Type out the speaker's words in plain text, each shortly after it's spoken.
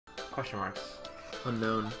Question marks.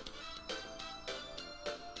 Unknown.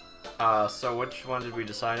 So which one did we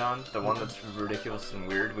decide on? The one that's ridiculous and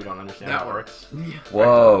weird? We don't understand how it works? Yeah.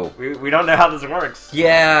 Whoa. We don't know how this works.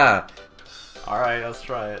 Yeah. Alright, let's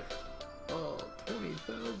try it. Oh,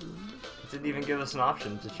 20,000. It didn't even give us an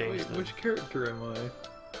option to change Wait, them. which character am I?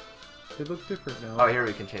 They look different now. Oh, here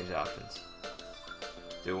we can change the options.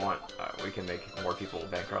 Do we want... we can make more people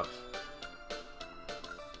bankrupt.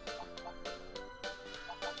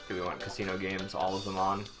 Do we want casino games, all of them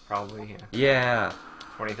on? Probably, yeah. Yeah.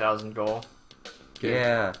 20,000 goal.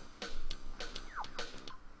 Yeah.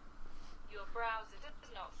 Your browser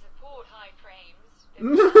does not support high frames.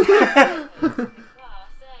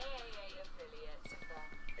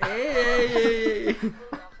 Hey.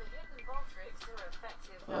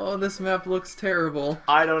 Oh, this map looks terrible.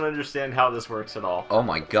 I don't understand how this works at all. Oh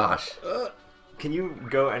my gosh. Can you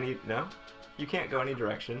go any... No? You can't go any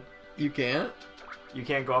direction. You can't? You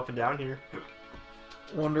can't go up and down here.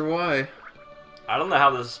 Wonder why. I don't know how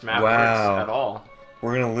this map Wow. works at all.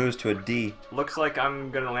 We're gonna lose to a D. Looks like I'm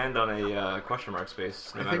gonna land on a question mark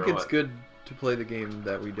space, no I matter think it's what. good to play the game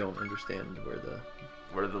that we don't understand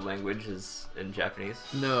Where the language is in Japanese.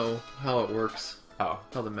 No, how it works. Oh.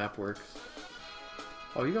 How the map works.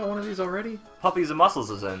 Oh, you got one of these already? Puppies and Muscles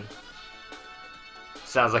is in.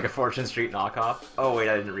 Sounds like a Fortune Street knockoff. Oh wait,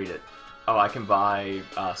 I didn't read it. Oh, I can buy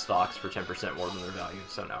stocks for 10% more than their value,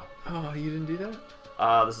 so no. Oh, you didn't do that?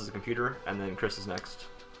 This is a computer, and then Chris is next.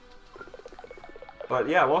 But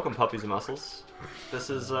yeah, welcome Puppies and Muscles. This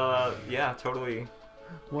is, yeah, totally...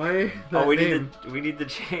 Why? Oh, That we need to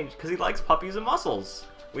change, because he likes Puppies and Muscles.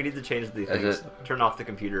 We need to change the things. Turn off the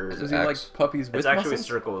computer. Does he like puppies with It's actually muscles?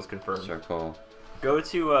 circle is confirmed. Circle. Go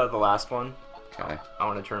to the last one. Okay. I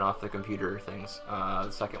want to turn off the computer things.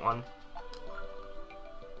 The second one.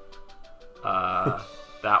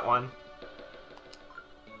 That one.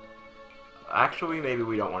 Actually, maybe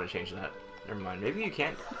we don't want to change that. Never mind. Maybe you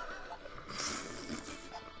can't.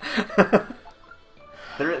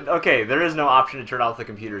 Okay, there is no option to turn off the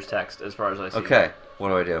computer's text, as far as I see. Okay. What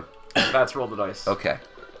do I do? That's roll the dice. Okay.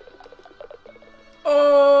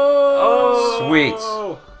 Oh! Sweet.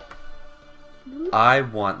 I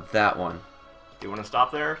want that one. Do you want to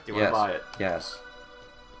stop there? Do you want to buy it? Yes.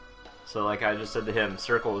 So, like I just said to him,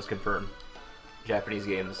 circle is confirmed. Japanese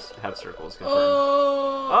games have circles confirmed.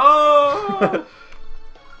 Oh! Oh!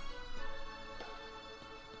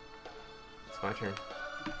 It's my turn.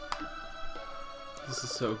 This is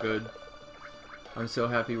so good. I'm so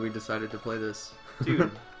happy we decided to play this. Dude.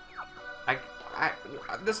 I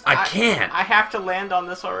can't. I have to land on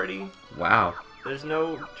this already. Wow. There's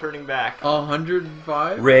no turning back.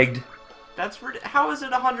 105? Rigged. How is it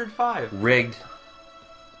 105? Rigged.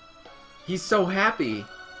 He's so happy.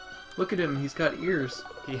 Look at him, he's got ears.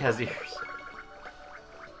 He has ears.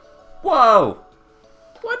 Whoa!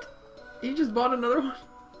 What? He just bought another one?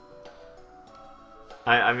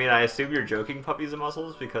 I mean, I assume you're joking, Puppies and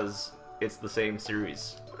Muscles, because it's the same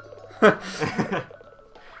series.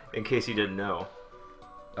 In case you didn't know.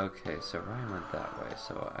 Okay, so Ryan went that way,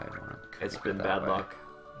 so I want to. It's been bad luck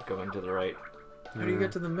going to the right. How do you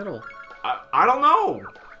get to the middle? I don't know!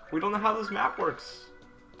 We don't know how this map works.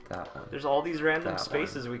 That one. There's all these random That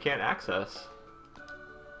spaces we can't access.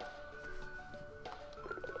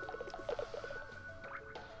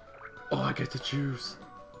 Oh, I get to choose.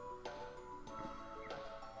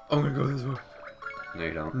 I'm gonna go this way. No,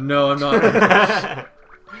 you don't. No, I'm not.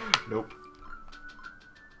 Nope.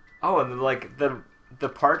 Oh, and like the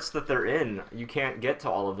parts that they're in, you can't get to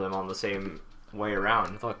all of them on the same way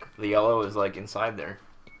around. Look, the yellow is like inside there.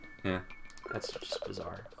 Yeah. That's just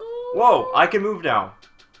bizarre. Whoa! I can move now.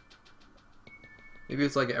 Maybe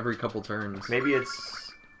it's like every couple turns. Maybe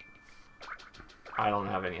it's... I don't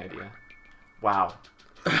have any idea. Wow.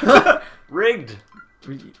 Rigged!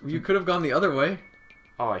 You could have gone the other way.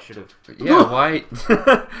 Oh, I should have. Yeah, why?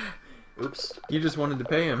 Oops. You just wanted to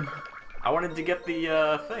pay him. I wanted to get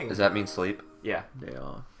the thing. Does that mean sleep? Yeah.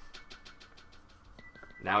 Yeah.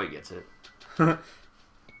 Now he gets it. You're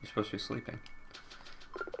supposed to be sleeping.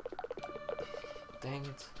 Dang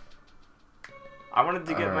it. I wanted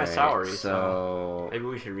to get my salary, so maybe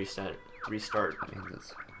we should restart. I mean,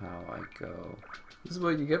 that's how I go. This is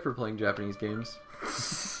what you get for playing Japanese games.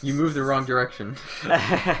 You move the wrong direction.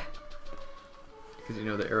 Because you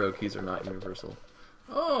know the arrow keys are not universal.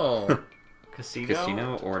 Oh! Casino?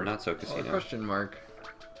 Casino or not so Oh, casino? question mark.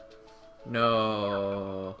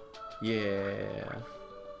 No. Yeah.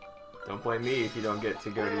 Don't blame me if you don't get to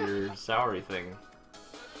go to your salary thing.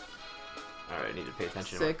 Alright, I need to pay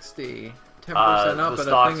attention. 60. 10% the up at a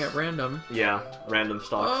stocks. thing at random. Yeah, random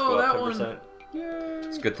stocks Oh, go that up one. 10%. Yay!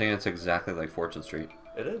 It's a good thing it's exactly like Fortune Street.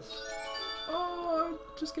 It is. Oh,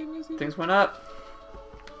 it just gave me a secret. Things went up.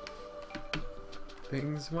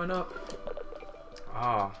 Things went up.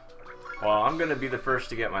 Oh. Well, I'm gonna be the first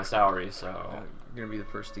to get my salary, so. You're gonna be the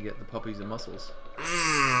first to get the puppies and muscles.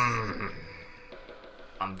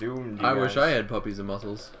 I'm doomed. I wish I had puppies and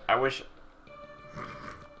muscles. I wish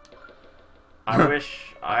I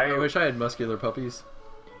I wish I had muscular puppies.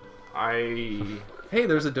 I Hey,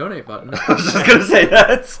 there's a donate button. I was just gonna say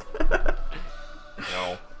that.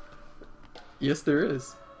 no. Yes, there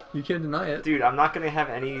is. You can't deny it. Dude, I'm not gonna have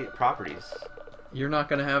any properties. You're not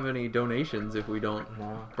gonna have any donations if we don't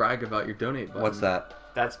No. brag about your donate button. What's that?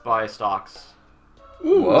 That's buy stocks.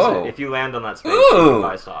 Ooh, Whoa. If you land on that space, you Ooh. can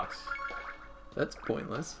buy stocks. that's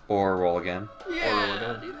pointless. Or roll again.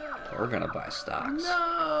 Yeah, do that. We're gonna buy stocks.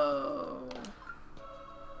 No.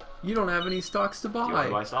 You don't have any stocks to Do you want to buy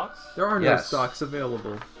buy. stocks? There are no Yes. stocks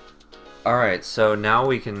available. All right, so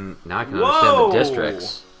now I can understand Whoa! the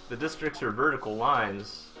districts. The districts are vertical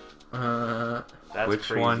lines. That's Which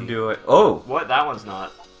crazy. one do it? Oh, What? That one's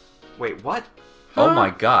not. Wait, what? oh my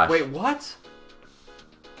gosh. Wait, what?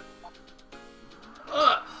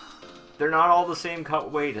 They're not all the same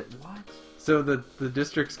cut. Wait, what? So the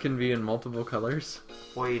districts can be in multiple colors.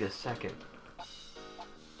 Wait a second.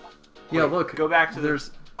 Yeah, Wait, look. Go back to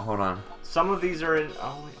There's Hold on. some of these are in.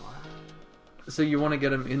 Oh wait, what? so you want to get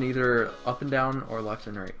them in either up and down or left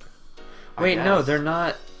and right. I Wait, no, guess. they're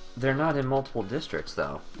not. They're not in multiple districts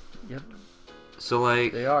though. Yep, So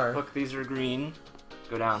like, they are. Look, these are green.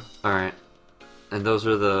 Go down. all right, and those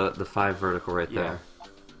are the 5 vertical right Yeah. there.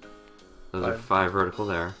 Those are Five. 5 vertical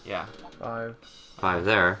there. Yeah. 5. 5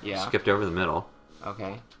 there. Yeah. Skipped over the middle,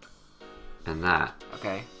 Okay. and that.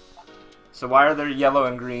 Okay. So why are there yellow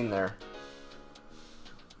and green there?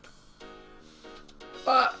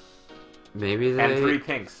 Maybe they. And 3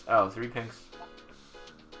 pinks. Oh, 3 pinks.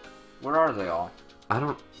 Where are they all? I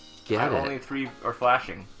don't get it. Only 3 are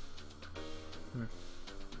flashing.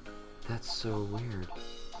 That's so weird.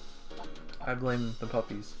 I blame the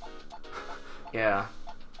puppies. Yeah.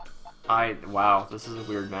 Wow, this is a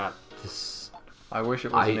weird map. This. I wish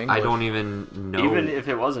it was in English. I don't even know. Even if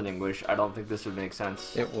it was in English, I don't think this would make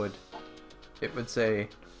sense. It would. It would say.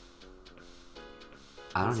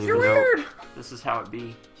 I don't You're even know. weird. This is how it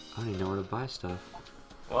be. I don't even know where to buy stuff.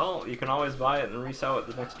 Well, you can always buy it and resell it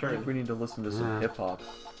the next I think turn. we need to listen to some Yeah. hip hop.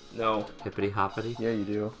 No. Hippity hoppity. Yeah, you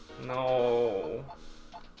do. No.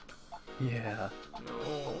 Yeah.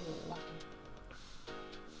 No.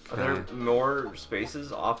 Are Okay. there more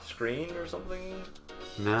spaces off screen or something?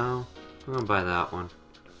 No, I'm gonna buy that one.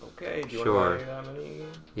 Okay, do you Sure. want to buy that many?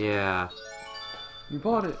 Yeah. You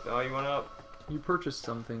bought it. Oh, you went up. You purchased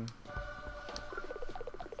something.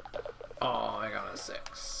 Oh, I got a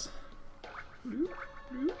 6.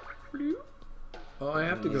 Oh, I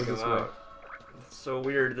have to go You this come way. out. It's so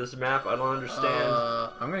weird, this map. I don't understand.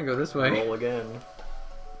 I'm gonna go this way. Roll again.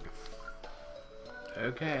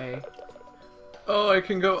 Okay. Oh, I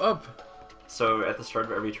can go up. So at the start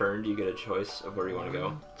of every turn, do you get a choice of where you want to go?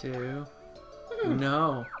 1, 2.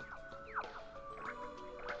 No.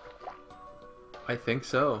 I think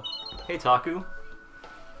so. Hey, Taku.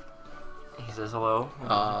 He says hello.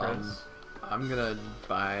 Friends. I'm gonna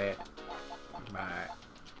buy it.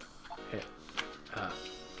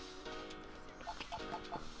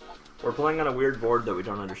 We're playing on a weird board that we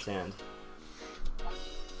don't understand.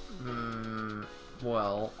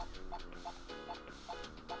 Well.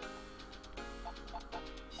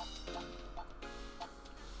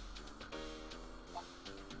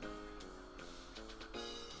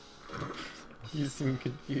 You seem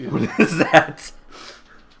confused. What is that?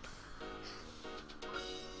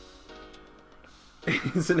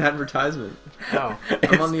 It's an advertisement. No.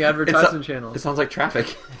 I'm on the advertisement channel. It sounds like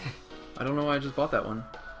traffic. I don't know why I just bought that one,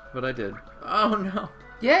 but I did. Oh no.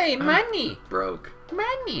 Yay, money! Broke.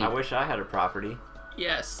 Money! I wish I had a property.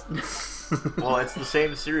 Yes. Well, it's the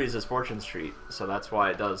same series as Fortune Street, so that's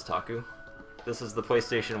why it does, Taku. This is the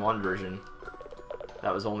PlayStation 1 version.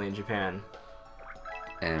 That was only in Japan.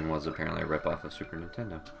 And was apparently a ripoff of Super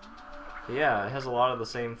Nintendo. Yeah, it has a lot of the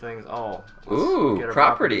same things. Oh. let's Ooh, get a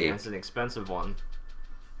property. It's an expensive one.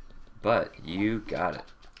 But you got it.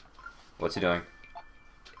 What's he doing?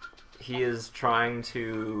 He is trying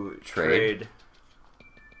to Trade? trade.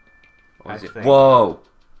 What was I he- think. Whoa!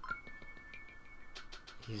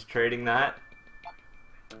 He's trading that.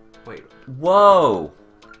 Wait, Whoa!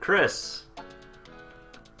 Chris.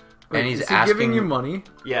 And he's is he giving asking- you money?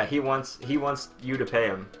 Yeah, he wants you to pay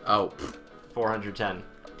him Oh. 410.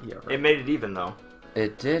 Yeah, right. It made it even though.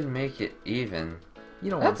 It did make it even.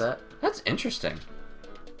 You don't want that. That's interesting.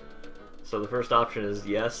 So the first option is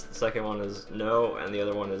yes, the second one is no, and the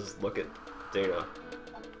other one is look at data.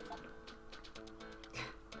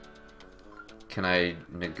 Can I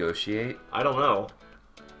negotiate? I don't know.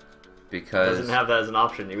 Because Doesn't have that as an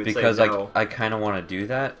option. You would because say no. I kind of want to do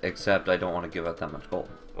that, except I don't want to give up that much gold.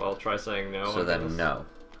 Well, try saying no. So I then guess. no.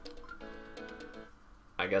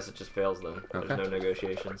 I guess it just fails then. Okay. There's no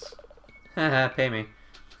negotiations. Haha, pay me.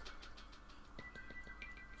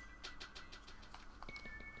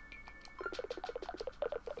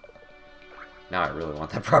 Now I really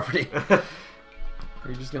want that property. Are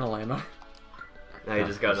you just gonna land on it? Now you No,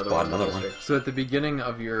 just got just another bought one. in the another one. district. So at the beginning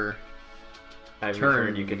of your At your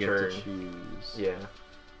turn, you can get turn. to choose. Yeah,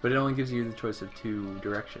 But it only gives you the choice of 2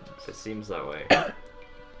 directions. it seems that way.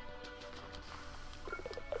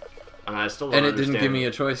 And I still don't And it didn't give me a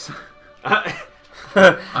understand. choice.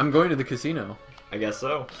 I'm going to the casino. I guess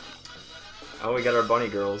so. Oh, we got our bunny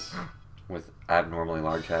girls. With abnormally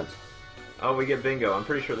large heads. Oh, we get bingo. I'm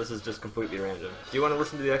pretty sure this is just completely random. Do you want to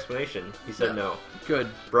listen to the explanation? He said Yeah. no. Good.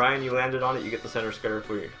 Brian, you landed on it. You get the center square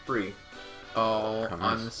free. Oh, Come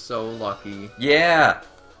I'm on. so lucky. Yeah!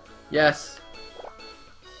 Yes.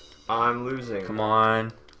 I'm losing. Come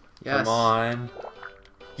on. Yes. Come on.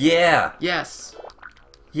 Yeah! Yes.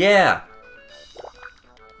 Yeah!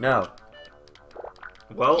 No.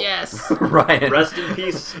 Well, Yes. Ryan. rest in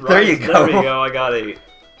peace. There Ryan. you There we go. go. I got 8.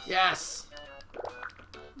 Yes.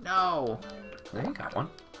 No. There you got one.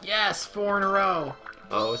 Yes. 4 in a row.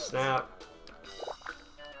 Oh, snap.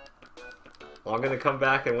 Well, I'm gonna come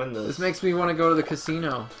back and win This this, makes me want to go to the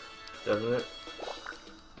casino. doesn't it?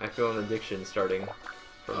 I feel an addiction starting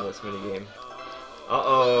from this minigame.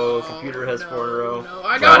 Uh-oh, computer has 4 in a row. No,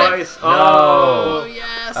 I got it. Twice. No. Oh,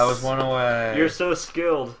 yes. I was one away. You're so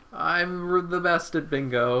skilled. I'm the best at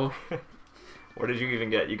bingo. What did you even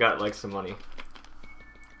get? You got, like, some money.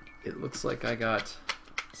 It looks like I got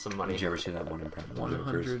Some money. Did you ever see that one Impractical Jokers?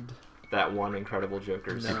 100. That one Incredible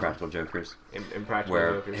Jokers. No. Impractical Jokers. Impractical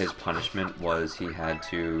Where Jokers. his punishment was he had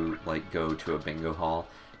to like go to a bingo hall,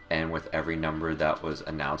 and with every number that was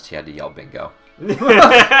announced, he had to yell bingo.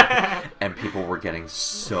 And people were getting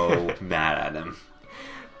so mad at him.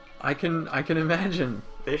 I can imagine.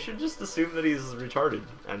 They should just assume that he's retarded,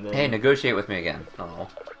 and then Hey, negotiate with me again. Oh.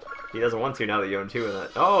 he doesn't want to now that you own 2 in that.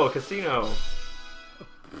 Oh, casino!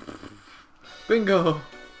 Bingo.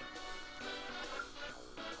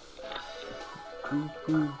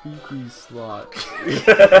 Cuckoo beaky slot.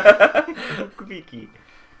 Kubiki.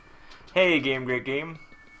 Hey, great game.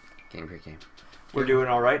 Game, great game. We're doing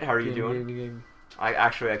all right. How are you Game, doing? game. I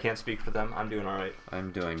can't speak for them. I'm doing all right.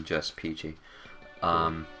 I'm doing just peachy.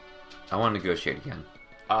 I want to negotiate again.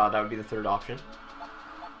 That would be the 3rd option,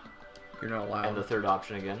 You're not and the allowed. 3rd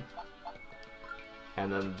option again,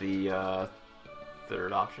 and then the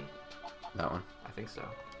 3rd option. That one. I think so.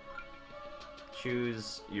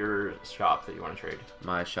 Choose your shop that you want to trade.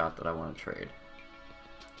 My shot that I want to trade.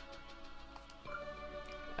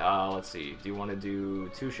 Let's see. Do you want to do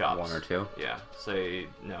 2 shops? 1 or 2. Yeah. Say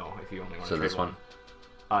no if you only want to So trade this one?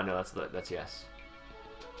 No, that's yes.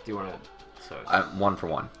 Do you want to? So 1 for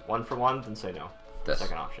 1. 1 for 1, then say no. This.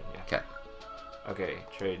 Second option. Yeah. Okay. Okay.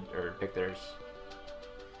 Trade or pick theirs.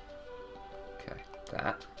 Okay.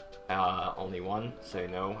 That. Only 1. Say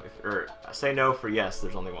no. Say no for yes.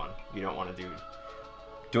 There's only 1. You don't want to do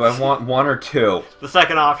Do I want 1 or 2? the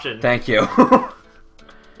second option. Thank you.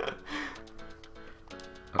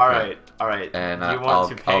 All right. And do you want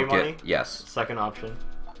to pay I'll money? get yes. Second option.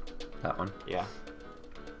 That one. Yeah.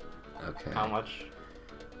 Okay. How much?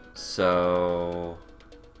 So.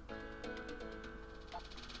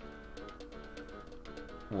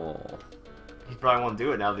 Whoa. You probably won't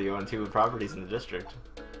do it now that you own 2 properties in the district.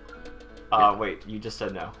 Wait, you just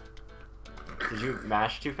said no. Did you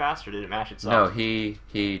mash too fast, or did it mash itself? No, he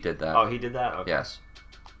did that. Oh, he did that? Okay. Yes.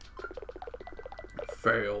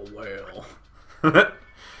 Fail whale.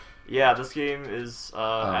 Yeah, this game is,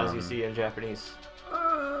 as you see in Japanese.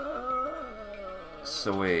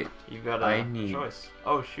 So wait. You've got a I need- choice.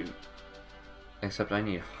 Oh, shoot. Except I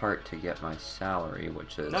need heart to get my salary,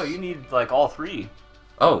 which is. No, you need, like, all 3.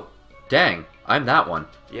 Oh, dang! I'm that one.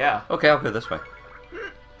 Yeah. Okay, I'll go this way.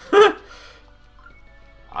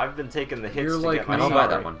 I've been taking the hits You're to like get my And I'll me. buy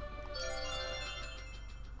salary. that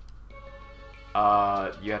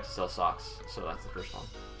one. You have to sell socks, so that's the first one.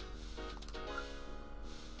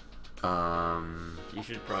 You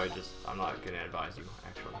should probably just... I'm not gonna advise you,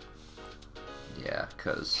 actually. Yeah,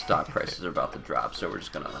 because stock prices are about to drop, so we're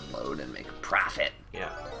just gonna unload and make a profit. Yeah,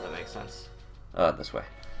 that makes sense. This way.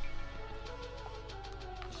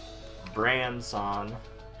 Branson.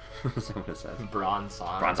 Is that what it says? Bronson.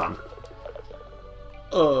 Bronson.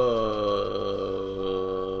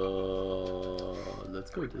 Let's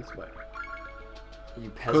go this way. You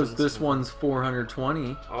Because peasants. this one's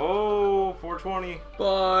 420. Oh, 420.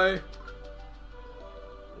 Bye.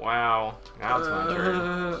 Wow. Now it's my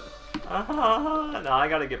turn. Now I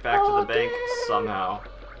gotta get back to the bank somehow.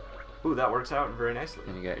 Ooh, that works out very nicely.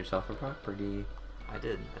 And you got yourself a property. I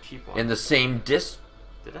did. A cheap one. In the same Did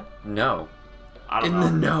I? No. I don't In know.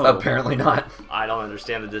 the no. Apparently not. I don't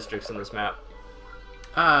understand the districts in this map.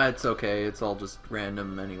 It's okay. It's all just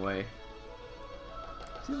random anyway.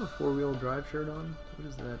 Does he have a four-wheel drive shirt on? What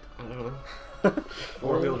is that? I don't know.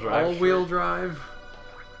 Four-wheel drive. All-wheel drive.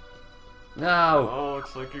 No. Oh,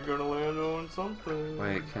 looks like you're gonna land on something.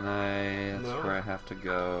 Wait, can I... That's No. where I have to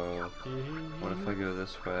go. What if I go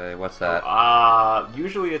this way? What's Oh, that?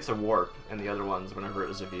 usually it's a warp in the other ones whenever it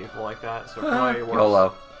was a vehicle like that, so it probably warps.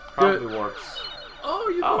 YOLO. Probably warps. Oh,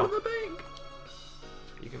 you Oh. go to the bank.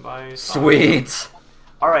 You can buy... Sweet.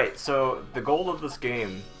 Alright, so the goal of this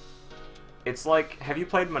game, it's like, have you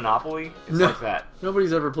played Monopoly? It's No. like that.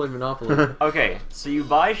 Nobody's ever played Monopoly. Okay, so you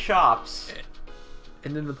buy shops.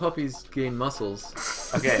 And then the puppies gain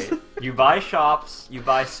muscles. Okay, you buy shops, you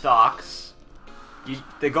buy stocks.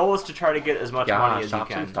 The goal is to try to get as much money as you shops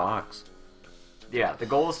and can. stocks. Yeah, the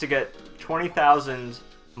goal is to get 20,000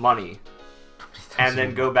 money, and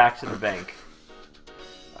then go back to the bank.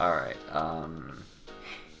 Alright,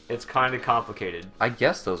 It's kind of complicated. I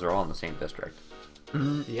guess those are all in the same district.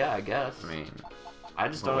 Yeah, I guess. I mean... I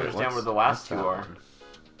just don't wait, understand where what's- the last what's two that are. one?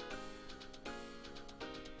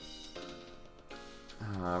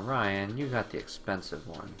 Ryan, you got the expensive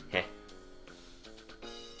one. Heh.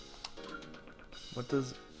 What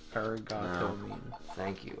does arigato No. mean?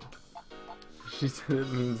 Thank you. She said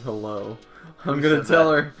it means hello. I'm Who gonna said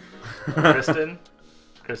tell that? her. Kristen?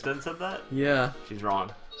 Kristen said that? Yeah. She's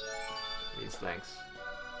wrong. It means thanks.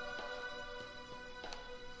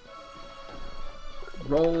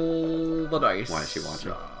 Roll the dice. Why is she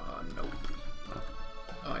watching? Nope.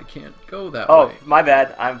 Oh, I can't go that Oh, way. my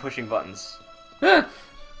bad. I'm pushing buttons. There's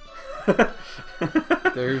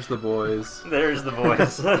the boys. There's the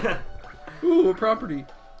voice. Ooh, a property.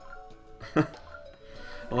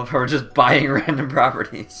 Well, if we're just buying random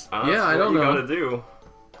properties. Yeah, I don't what know. you gotta do.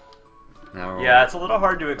 Now we're Yeah, it's a little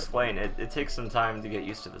hard to explain. It takes some time to get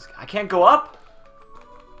used to this. I can't go up?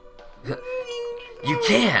 You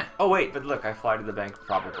can't! Oh, wait, but look, I fly to the bank,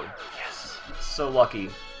 probably. Yes. So lucky.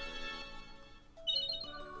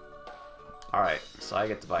 Alright, so I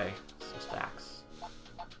get to buy some stacks.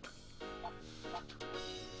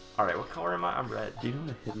 Alright, what color am I? I'm red. Do you know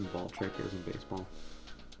what a hidden ball trick is in baseball?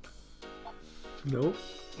 Nope.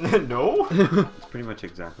 No? It's pretty much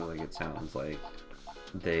exactly like it sounds. Like,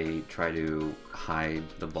 they try to hide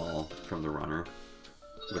the ball from the runner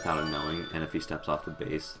without him knowing, and if he steps off the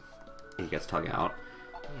base, he gets tugged out.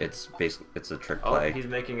 It's basically, it's a trick Oh, play. he's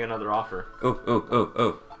making another offer. Oh.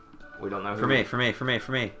 We don't know who. For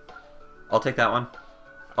me. I'll take that one.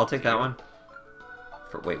 I'll take that one.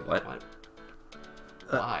 Wait, what? What?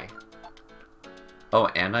 Why? Oh,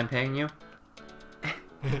 and I'm paying you?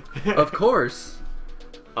 Of course.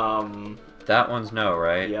 That one's no,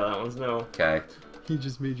 right? Yeah, that one's no. Okay. He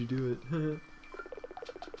just made you do it.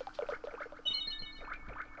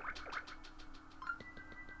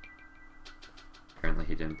 Apparently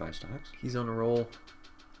he didn't buy stocks. He's on a roll.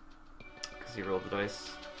 Because he rolled the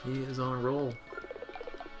dice. He is on a roll.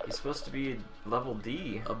 He's supposed to be level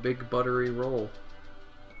D. A big buttery roll.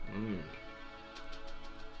 Mm.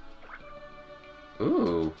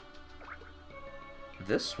 Ooh.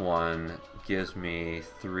 This one gives me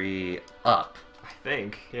 3 up. I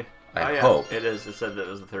think. Yeah. I yeah, hope. It is. It said that it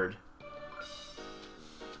was the third.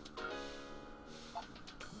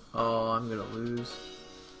 Oh, I'm gonna lose.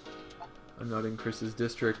 I'm not in Chris's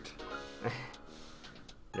district.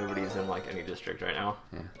 Nobody's in like any district right now.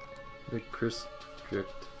 Yeah. The Chris district.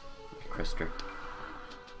 Chris Strict.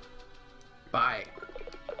 Bye.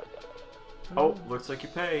 Oh, looks like you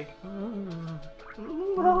pay.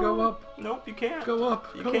 Go up. Nope, you can't. Go up.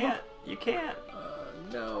 You go can't. Up. You can't.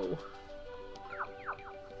 No.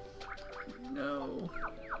 No.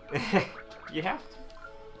 You have to.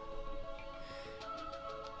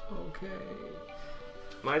 Okay.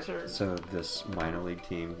 My turn. So this minor league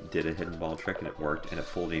team did a hidden ball trick and it worked, and it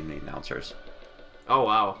fooled even the announcers. Oh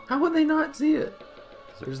wow. How would they not see it?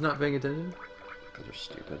 They're just not paying attention? Because they're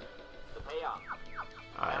stupid. The payoff.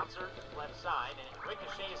 Alright. Bouncer, left side, and it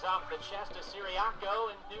ricochets off the chest of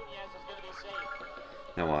Siriaco, and Nunez is going to be safe.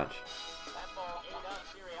 Now watch. That ball ate up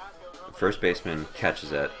Siriaco. First baseman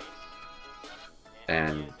catches it,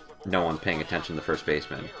 and no one's paying attention to the first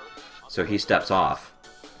baseman. So he steps off,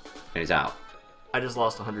 and he's out. I just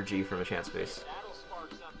lost 100 G from a chance base. That'll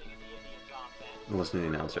spark something in the Indians' offense. And listen to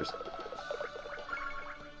the announcers.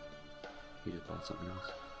 He just bought something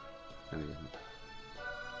else. No, he didn't.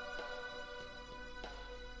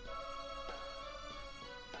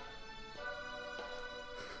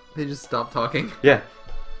 They just stopped talking. Yeah.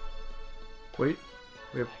 Wait.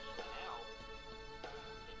 We have...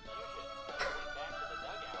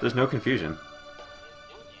 There's no confusion.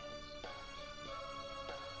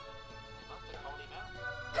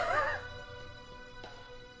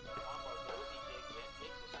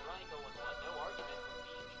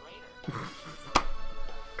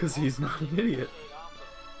 Because he's not an idiot.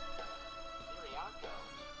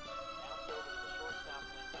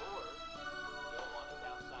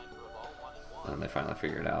 And they finally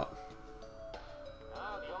figured it out.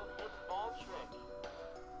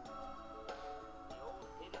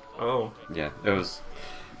 Oh. Yeah, it was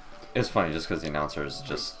funny just because the announcers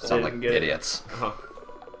just sound like didn't get it. idiots. Huh.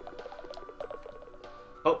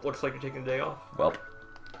 Oh, looks like you're taking the day off. Well,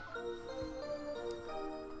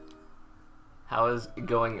 How is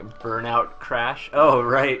going Burnout Crash? Oh,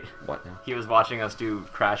 right. what now? He was watching us do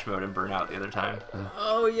Crash Mode in Burnout the other time.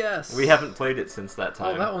 Oh, yes. We haven't played it since that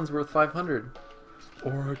Oh, time. that one's worth 500.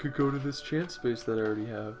 Or I could go to this chance space that I already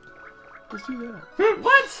have. Let's do that.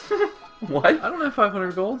 What? What? I don't have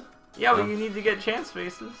 500 gold. Yeah, but you need to get chance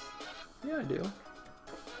spaces. Yeah, I do.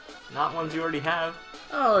 Not ones you already have.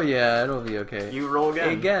 Oh, yeah, it'll be okay. You roll again.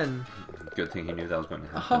 Again. Good thing he knew that was going to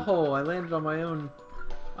happen. Oh, I landed on my own.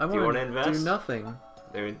 I Do you want wanna to invest? do nothing.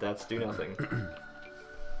 Dude, that's do nothing.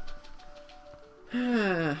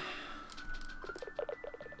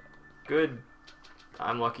 Good.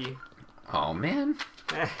 I'm lucky. Oh man.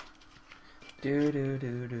 Eh, Do do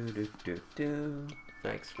do do do do do.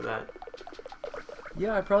 thanks for that.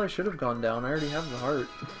 Yeah, I probably should have gone down. I already have the heart.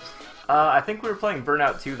 I think we were playing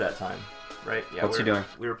Burnout 2 that time, right? Yeah. What's he doing?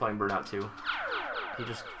 We were playing Burnout 2. He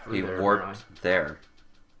just flew He there, warped apparently. there.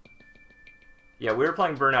 Yeah, we were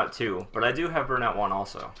playing Burnout 2, but I do have Burnout 1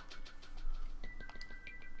 also.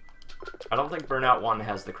 I don't think Burnout 1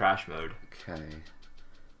 has the crash mode. Okay.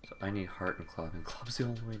 So I need heart and club's the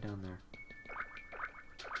only way down there.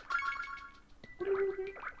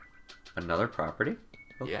 Another property?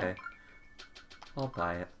 Okay. Yeah. I'll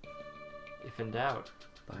buy it. If in doubt,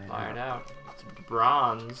 Buy it. buy it out. It's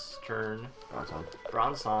Bronze turn. Bronze on.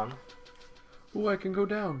 Bronze-on. Ooh, I can go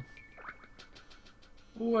down.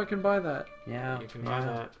 Ooh, I can buy that. Yeah. You can buy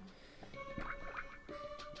that.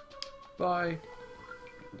 Buy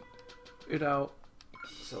it out.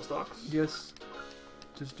 Sell stocks? Yes.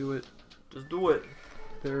 Just do it. Just do it.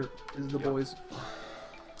 There is the Yep. boys.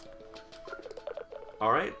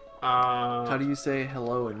 Alright. How do you say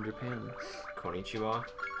hello in Japan? Konnichiwa.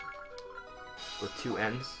 With 2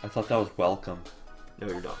 N's? I thought that was welcome. No,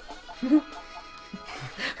 you're not.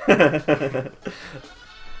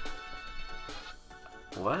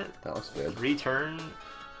 What? That looks good. Return?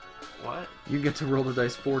 What? You get to roll the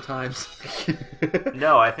dice 4 times.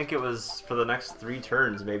 No, I think it was for the next 3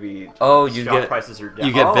 turns, maybe. Oh, you stock get prices are down.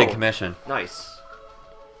 you get big Oh, commission. Nice.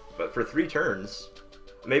 But for 3 turns,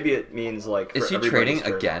 maybe it means like. Is for he everybody's trading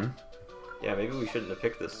turn. again? Yeah, maybe we shouldn't have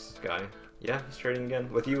picked this guy. Yeah, he's trading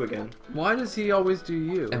again with you again. Why does he always do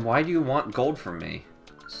you? And why do you want gold from me?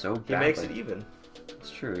 So He badly. makes it even. It's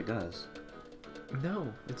true, he does.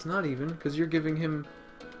 No, it's not even, because you're giving him...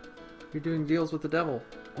 You're doing deals with the devil.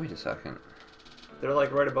 Wait a second. They're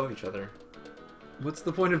like right above each other. What's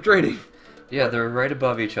the point of trading? Yeah, they're right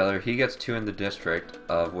above each other. He gets 2 in the district,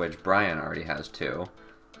 of which Brian already has 2.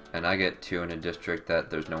 And I get 2 in a district that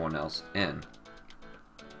there's no one else in.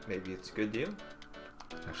 Maybe it's a good deal.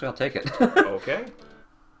 Actually, I'll take it. Okay.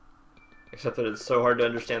 Except that it's so hard to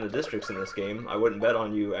understand the districts in this game, I wouldn't bet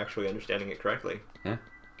on you actually understanding it correctly. Yeah,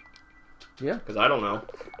 Yeah, Because I don't know.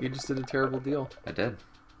 you just did a terrible deal. I did.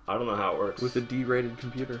 I don't know how it works. With a D-rated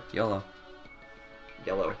computer. Yellow.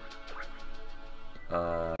 Yellow.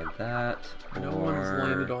 That No or one's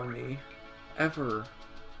landed on me. Ever.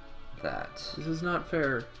 that. This is not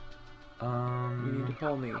fair. You need to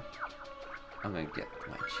call me. I'm gonna get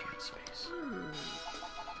my chance space.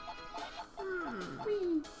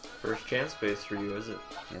 First chance space for you, is it?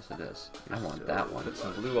 Yes, it is. I You're want so that one. Put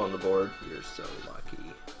some blue on the board. You're so lucky.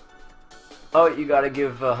 Oh, you gotta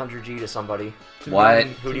give 100G to somebody. What?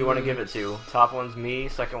 Who do you want to give it to? Top one's me,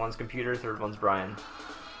 second one's computer, third one's Brian.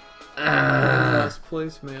 Last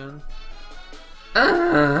place, man.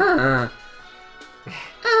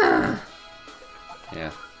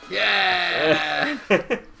 Yeah. Yeah!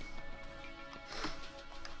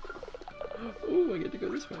 Ooh, I get to go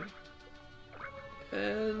this way.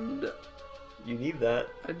 And You need that.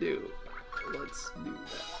 I do. Let's do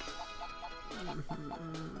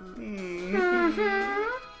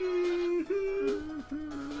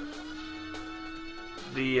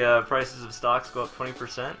The prices of stocks go up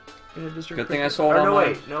 20%. that. In a district Good thing I cricket- sold Or all no,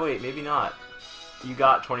 mine. wait, maybe not. You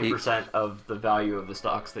got 20% of the value of the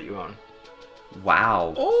stocks that you own.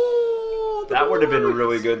 Wow. Oh, the That would have been a boards.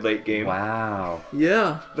 really good late game. Wow.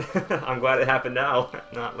 Yeah. I'm glad it happened now,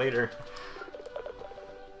 not later.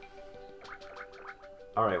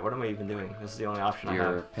 Alright, what am I even doing? This is the only option I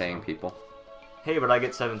You're have. paying so. people. Hey, but I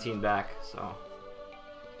get 17 back, so.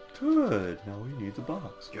 Good. Now we need the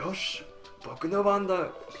box. Yosh! Boku no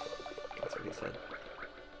banda! That's what he said.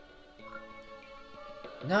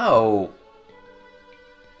 No.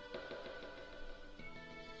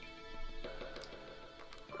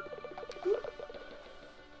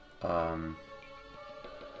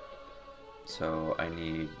 So I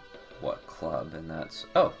need what club? And that's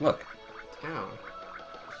look, Down.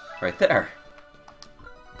 right there.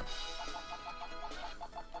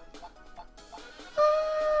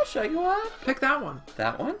 Show you what? Pick that one.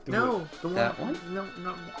 That one? No, the one. That one? No,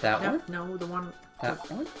 no. That no, one? No, the one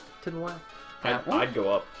That one? to the left. That one? I'd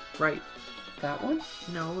go up. Right. That one?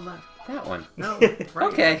 No, left. That one. No,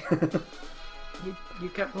 right. Okay. You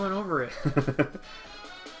kept going over it.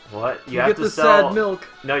 What? You have get to the sell. sad milk.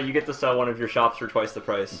 No, you get to sell one of your shops for twice the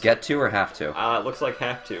price. Get to or have to? It looks like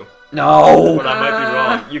have to. No! But I might be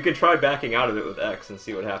wrong. You can try backing out of it with X and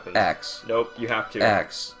see what happens. X. Nope, you have to.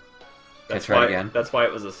 X. Can I That's try why, it again? That's why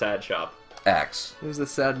it was a sad shop. X. It was the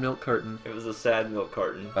sad milk carton. It was a sad milk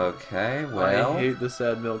carton. Okay, I well, hate the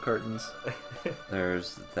sad milk cartons.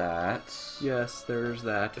 there's that. Yes, there's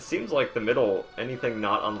that. It seems like the middle, anything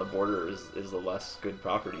not on the border is the less good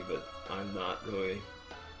property, but I'm not really...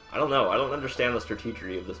 I don't know. I don't understand the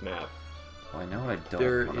strategery of this map. Well, I know I don't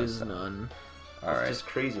There wanna is sell- none. Alright. It's just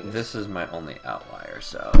craziness. This is my only outlier,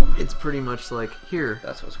 so It's pretty much like, here,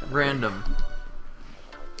 that's what's gonna random.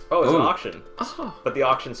 Oh, it's an Ooh. auction. Oh, But the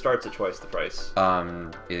auction starts at twice the price. be.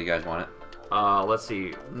 Either you guys want it? Let's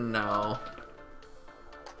see. no.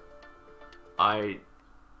 I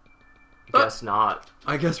guess not.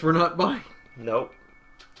 I guess we're not buying. Nope.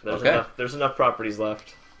 Okay. There's enough properties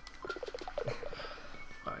left.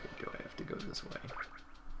 Why do I have to go this way?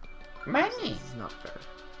 Money! This is not fair.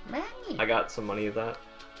 Money! I got some money of that.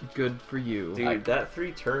 Good for you. Dude, that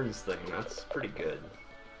 3 turns thing, that's pretty good.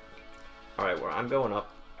 Alright, well, I'm going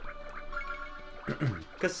up.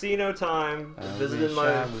 Casino time! Visiting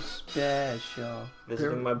my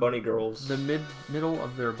bunny girls. The middle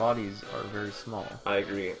of their bodies are very small. I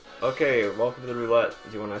agree. Okay, welcome to the roulette.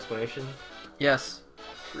 Do you want an explanation? Yes.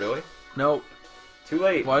 Really? No. Too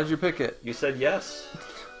late. Why did you pick it? You said yes.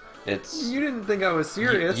 It's You didn't think I was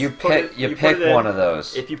serious. you Put pick it- you you put pick it in- one of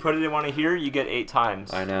those. If you put it in one of here, you get 8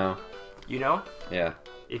 times. I know. You know? Yeah.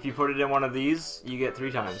 If you put it in one of these, you get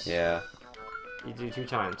 3 times. Yeah. You do 2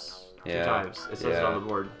 times. Yeah. 2 times. It says it Yeah. on the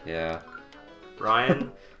board. Yeah.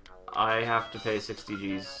 Ryan, I have to pay 60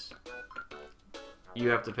 G's. You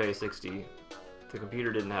have to pay 60. The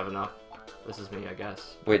computer didn't have enough. This is me, I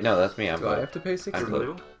guess. Wait, no, that's me. I'm Do I blue. have to pay 60? I'm You're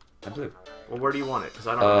blue. blue? I'm blue. Well, where do you want it? Because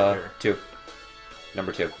I don't have it here. 2.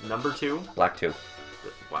 Number 2. Number 2? Black 2.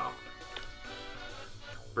 Wow.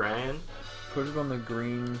 Brian? Put it on the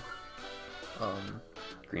green.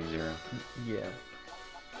 Green 0. Yeah.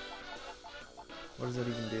 What does that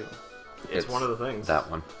even do? It's one of the things. That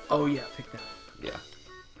one. Oh yeah, pick that. Yeah.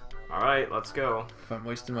 Alright, let's go. If I'm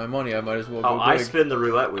wasting my money, I might as well Oh, go I big. spin the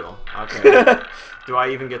roulette wheel. Okay. Do I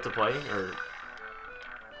even get to play? Or...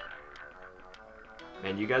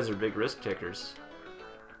 Man, you guys are big risk takers.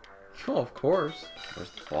 Oh, of course. Where's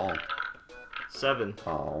the ball? 7.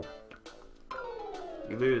 Oh.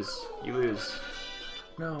 You lose. You lose.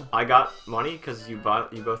 No. I got money because you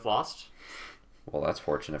both lost. Well, that's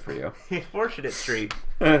fortunate for you. Fortunate streak.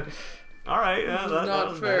 That's Alright, yeah, This is that not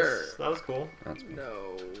was fair. nice. That was cool. me.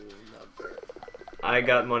 No, not fair. I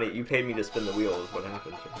got money. You paid me to spin the wheel is what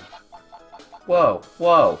happened. Whoa,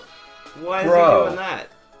 whoa, Why is Bro. he doing that?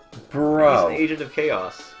 He's bro. an agent of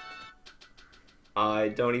chaos. I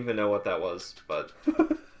don't even know what that was, but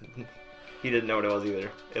he didn't know what it was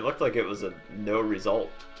either. It looked like it was a no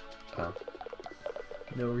result. Oh,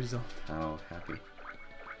 No result. how happy.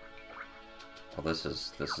 Well, this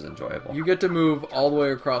is enjoyable. You get to move all the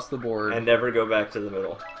way across the board. And never go back to the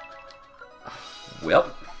middle. Well,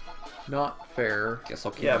 Not fair. guess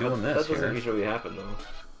I'll keep Yeah, doing but this that doesn't here. usually happen though.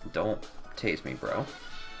 Don't tase me, bro.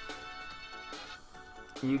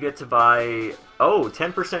 You get to buy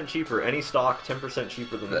 10% cheaper. Any stock 10%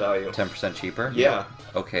 cheaper than the value. 10% cheaper. Yeah.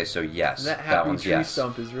 Okay, so yes, And that that happy one's tree yes.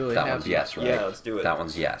 stump is really That happy. one's yes, right? Yeah, let's do it. That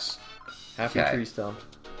one's yes. Happy Okay. tree stump.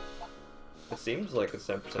 It seems like it's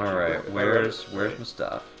 10% cheaper. All right, if I read it where's right. my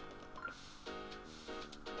stuff?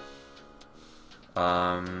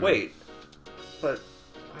 Wait, but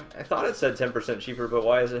I thought it said 10% cheaper, but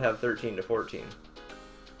why does it have 13 to 14?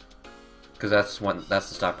 Because that's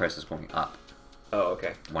the stock price is going up Oh,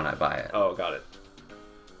 okay. when I buy it. Oh, got it.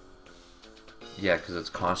 Yeah, because it's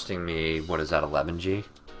costing me, what is that, 11G?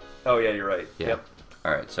 Oh yeah, you're right. Yeah. Yep.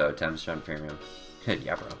 Alright, so 10% premium.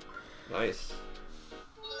 Yeah, bro. Nice.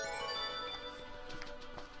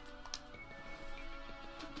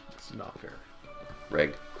 It's not fair.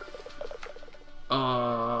 Rigged.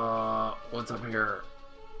 What's up here?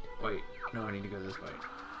 Wait, no, I need to go this way.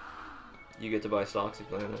 You get to buy stocks if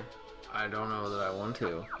you land there. I don't know that I want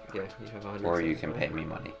to. Yeah, you have 100. Or you can pay me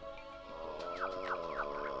money.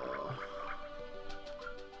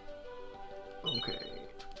 Okay.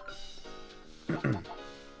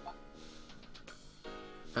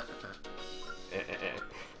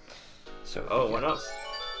 So Oh, what else?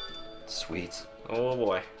 Sweet. Oh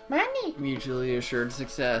boy. Money, Mutually assured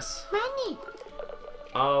success. money.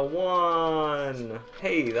 1.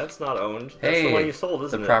 Hey, that's not owned. That's Hey, the one you sold,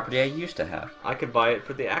 isn't the it? property I used to have. I could buy it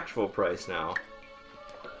for the actual price now.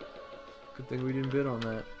 Good thing we didn't bid on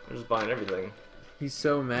that. I'm just buying everything. He's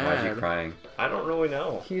so Why mad. is he crying? I don't really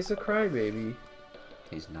know. He's a crybaby.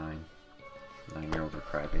 He's 9. 9-year-old are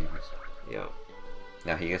crybabies. Yeah,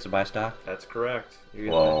 Now he gets to buy stock? that's correct. You're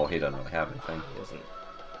getting Well, he doesn't really have anything. that. He doesn't.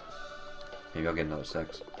 Maybe I'll get another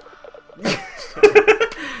 6.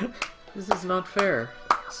 This is not fair.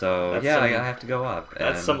 So, That's yeah, some- I have to go up.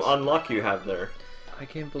 That's and- some unluck you have there. I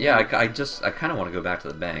can't believe. Yeah, I kind of want to go back to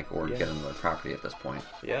the bank or Yeah. get another property at this point.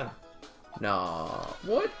 Yeah, Nah.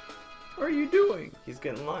 What are you doing? he's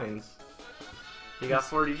getting lines. He got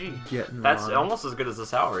 40G. Getting That's on. almost as good as a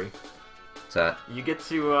salary. Is that? You get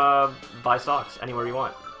to buy stocks anywhere you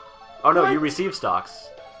want. Oh no, you What? receive stocks.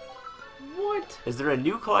 What? Is there a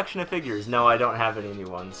new collection of figures? No, I don't have any new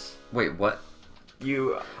ones. Wait, what?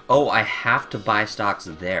 You, Oh, I have to buy stocks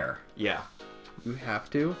there. yeah. You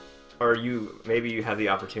have to? Or maybe you have the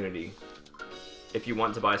opportunity. If you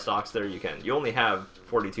want to buy stocks there, you can. You only have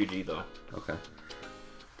 42G though. Okay.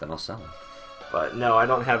 Then I'll sell them. But no, I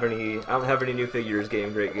don't have any. I don't have any new figures.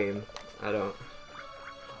 Great game. I don't.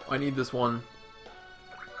 I need this one.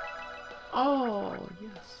 Oh,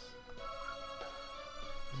 yes.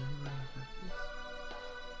 Does anybody have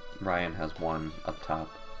this? Ryan has one up top.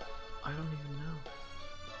 I don't even know.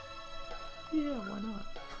 Yeah, why not?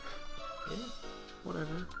 Yeah.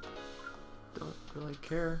 Whatever. Don't really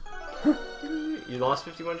care. You lost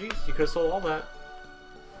 51Gs. You could have sold all that,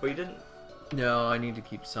 but you didn't. No, I need to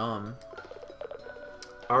keep some.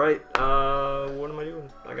 All right. What am I doing?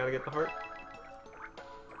 I gotta get the heart.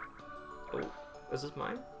 Oh, is this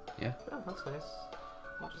mine? Yeah. Oh, that's nice.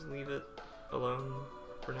 I'll just leave it alone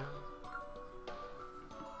for now.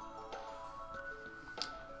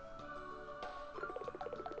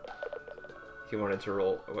 He wanted to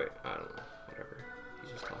roll. Oh, wait, I don't know. Whatever.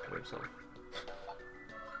 He's just talking to himself.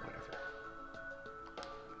 Whatever.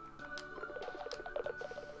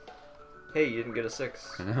 Hey, you didn't get a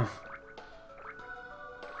 6. I know.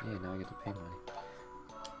 Yeah, now I get to pay money.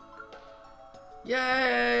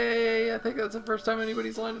 Yay! I think that's the first time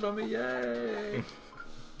anybody's landed on me. Yay!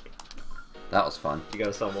 That was fun. You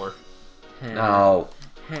gotta sell more. No.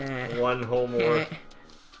 One whole more.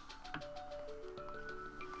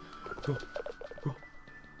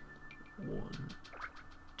 One,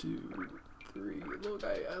 2, 3. Look,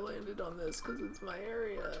 I landed on this because it's my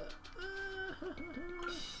area.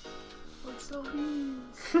 Let's sell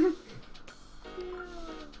these.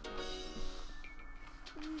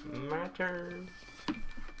 My turn.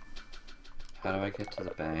 How do I get to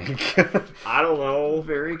the bank? I don't know.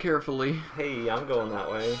 Very carefully. Hey, I'm going that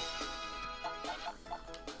way.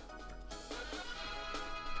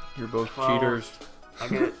 You're both 12. cheaters. I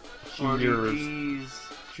get Cheaters.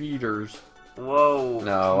 40Gs. Cheaters. Whoa.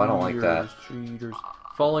 No, I don't like that. Cheaters.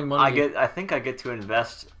 Falling money. I think I get to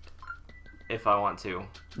invest if I want to.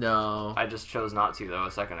 No. I just chose not to though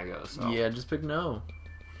a second ago. So Yeah, just pick no.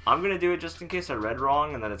 I'm gonna do it just in case I read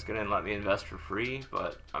wrong, and then it's gonna let me invest for free.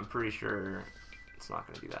 But I'm pretty sure it's not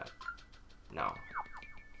gonna do that. No.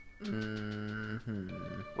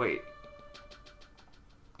 Wait.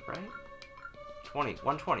 Right?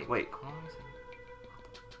 120. Wait. Hold on a second.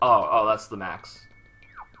 Oh, that's the max.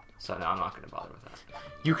 So no, I'm not gonna bother with that.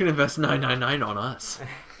 You can invest 999 on us.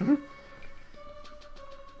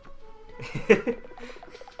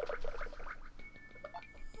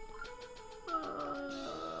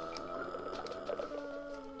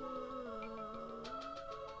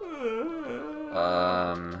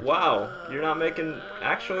 Wow, you're not making.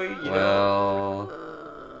 Actually, you know,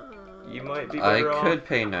 Well, you might be I better off. could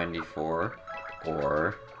pay 94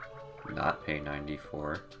 or not pay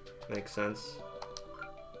 94. Makes sense.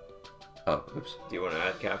 Oh, oops. Do you want to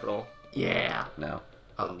add capital? Yeah. No,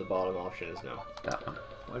 The bottom option is no. that one.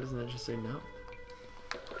 Why doesn't it just say no?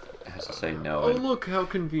 Add has to say no. Oh, And look how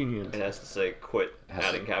convenient. It has to say quit Has to-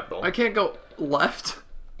 adding capital. I can't go left.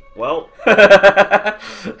 Well, That's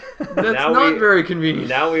Now not we- very convenient.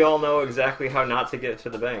 now we all know exactly how not to get to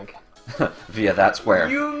the bank. via that square.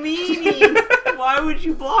 You meanie! Why would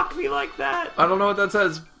you block me like that? I don't know what that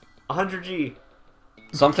says. 100G.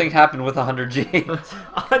 Something happened with 100G.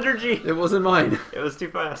 100G. It wasn't mine. It was too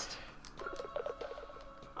fast.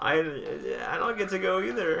 I don't get to go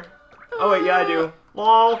either. Oh wait, yeah I do.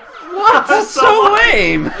 Lol. What? That's so lucky.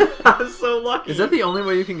 lame. I was so lucky. Is that the only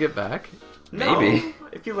way you can get back? No. Maybe.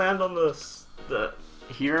 If you land on the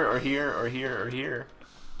here or here or here or here.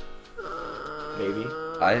 Maybe.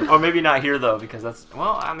 Or maybe not here though, because that's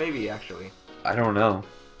maybe actually. I don't know.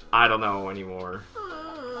 I don't know anymore.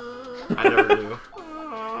 I never knew.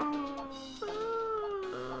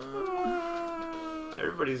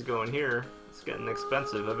 Everybody's going here. It's getting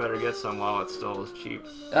expensive. I better get some while it still is cheap.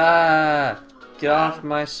 Get off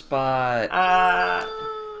my spot. Ah.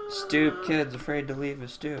 Stoop kids afraid to leave a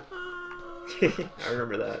stoop. I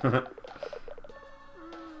remember that.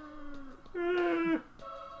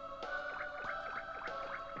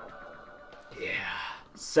 Yeah.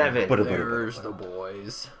 7. There's the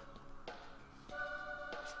boys.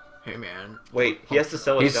 Hey man, Wait, he has to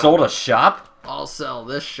sell a He shop. sold a shop? I'll sell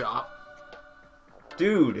this shop.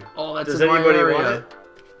 Dude. Oh, that's Does in my anybody area. want it?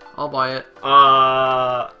 I'll buy it.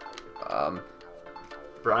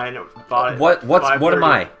 Brian bought it. What am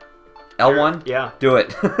I? L1? Yeah. Do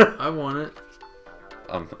it. I want it.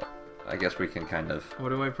 I guess we can kind of. What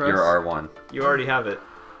do I press? You're R1. You already have it.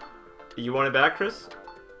 You want it back, Chris?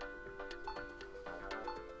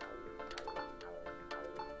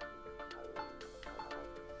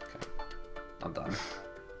 I'm done.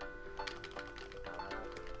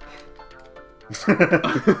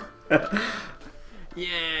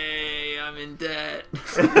 Yay! I'm in debt.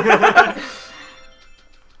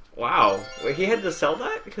 Wow. Wait, he had to sell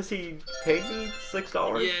that because he paid me $6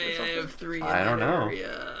 or Yay! something? I have 3. I don't know.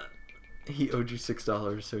 Area. He owed you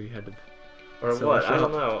 $6, so he had to. Or sell what? the I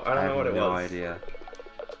don't shop. know. I don't know what it have no was. idea.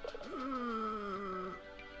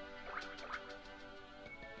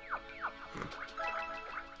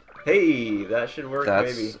 Hey, that should work.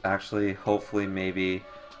 That's Maybe actually, hopefully, maybe.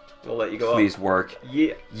 we'll let you go Please up. work.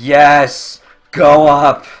 Yeah. Yes! Go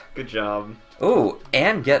up! Good job. Ooh,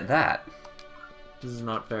 and get that. This is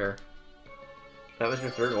not fair. That was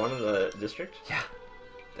your third one in the district? Yeah.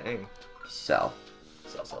 Dang. Sell.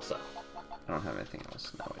 Sell. I don't have anything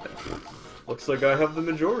else. No, I don't. Looks like I have the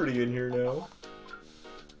majority in here now.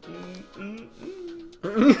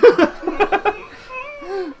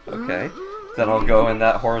 Okay. Then I'll go in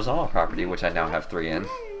that horizontal property, which I now have 3 in.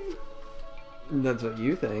 That's what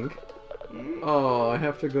you think. Oh, I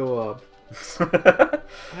have to go up.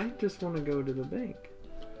 I just want to go to the bank.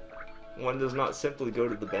 One does not simply go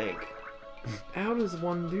to the bank. How does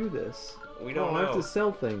one do this? We don't I have know. to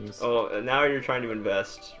sell things. Oh, now you're trying to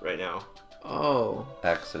invest right now. Oh.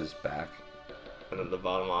 X is back. And then the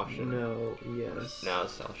bottom option. No, yes. Now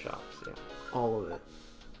sell shops, yeah. All of it.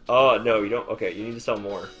 Oh, no, you don't. Okay, you need to sell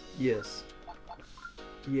more. Yes.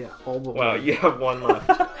 Yeah, all but Wow, one. you have one left.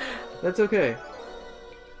 That's okay.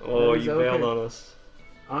 Oh, That is you bailed okay. on us.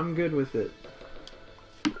 I'm good with it.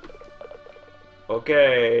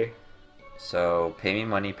 Okay. So, pay me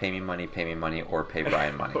money, or pay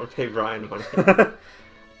Brian money. Or pay Brian money.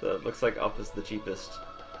 That looks like up is the cheapest.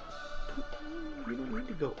 You don't need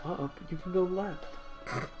to go up. You can go left.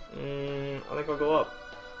 I think I'll go up.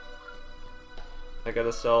 I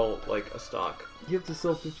gotta sell, like, a stock. You have to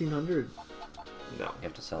sell 1,500. No. You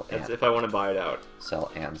have to sell That's and if I want to buy it out.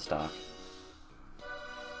 sell and stock.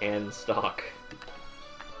 And stock.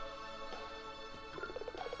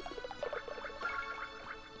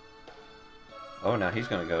 Oh, now he's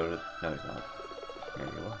gonna go to. No, he's not. There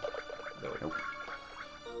you go. No, wait. Nope.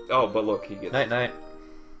 Oh, but look, he gets... Night night.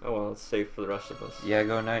 Oh, well, it's safe for the rest of us. Yeah,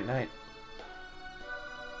 go night night.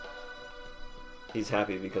 He's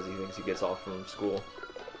happy because he thinks he gets off from school.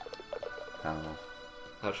 I don't know.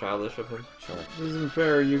 How childish of him. Sure. This isn't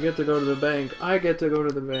fair. You get to go to the bank. I get to go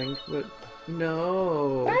to the bank, but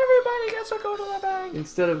no. Everybody gets to go to the bank.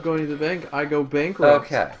 Instead of going to the bank, I go bankrupt.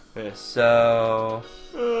 Okay. Yes. So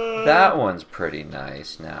that one's pretty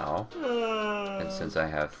nice now. And since I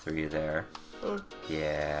have 3 there.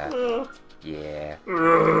 Yeah. Yeah.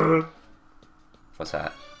 What's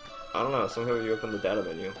that? I don't know, somehow you open the data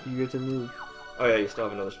menu. You get to move. Oh yeah, you still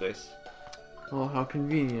have another space. Oh, how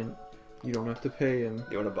convenient. You don't have to pay him.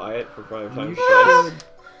 You want to buy it for prime time You price? should.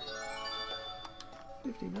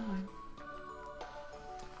 59.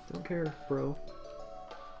 Don't care, bro.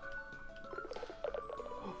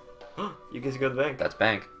 You get to go to the bank. That's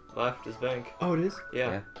bank. Left is bank. Oh, it is?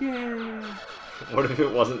 Yeah. Yay! What if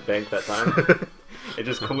it wasn't bank that time? It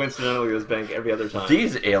just coincidentally was bank every other time.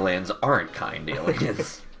 These aliens aren't kind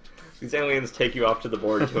aliens. These aliens take you off to the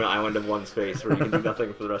board to an island of one space where you can do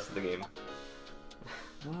nothing for the rest of the game.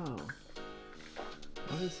 Wow.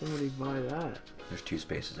 Why did somebody buy that? There's 2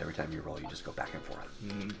 spaces. Every time you roll, you just go back and forth.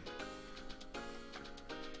 Mm.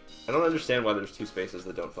 I don't understand why there's 2 spaces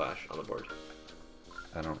that don't flash on the board.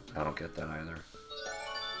 I don't get that either.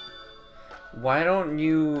 Why don't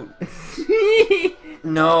you...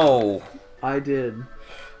 No. I did.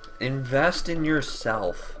 Invest in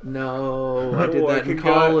yourself. No, I did Oh, I that in could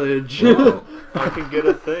college. Whoa. I can get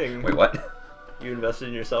a thing. Wait, what? You invested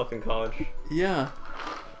in yourself in college? Yeah.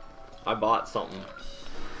 I bought something.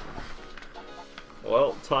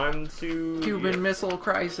 Well, time to... Cuban Missile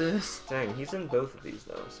Crisis. Dang, he's in both of these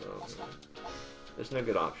though, so... There's no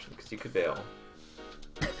good option, because you could bail.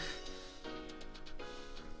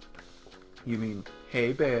 You mean,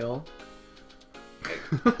 hey, Bale.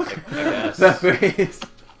 I guess. That face.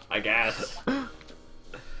 I guess.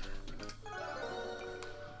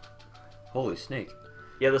 Holy snake.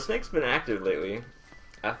 Yeah, the snake's been active lately.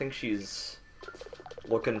 I think she's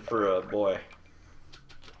looking for a boy.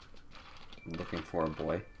 Looking for a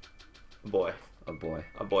boy. Boy. A boy.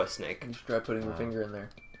 A boy snake. You should try putting the finger in there.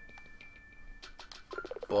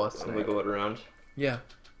 Boss And snake. wiggle it around. Yeah.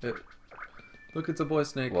 Look, it's a boy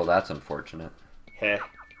snake. Well, that's unfortunate. Heh.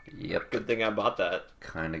 Yep. Good thing I bought that.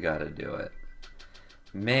 Kinda gotta do it.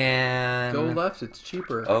 Man. Go left, it's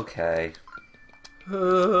cheaper. Okay. You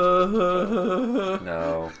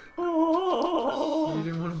No.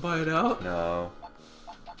 didn't want to buy it out? No.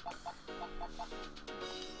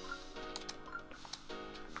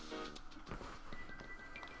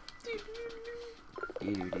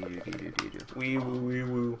 Wee woo wee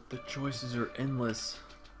woo. The choices are endless.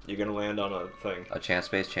 You're gonna land on a thing. A chance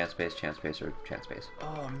space, chance space, chance space, or chance space.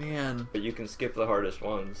 Oh, man. But you can skip the hardest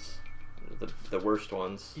ones. The worst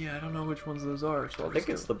ones. Yeah, I don't know which ones those are, so I think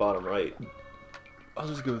it's the bottom right. I'll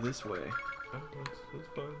just go this way. Oh, that's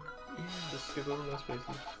fine. Yeah. Just skip over those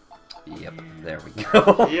spaces. Yep, Yeah. there we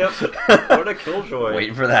go. Yep. What a killjoy.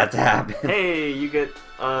 Waiting for that to happen. Hey, you get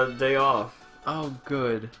a day off. Oh,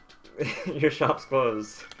 good. Your shop's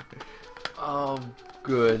closed. Oh,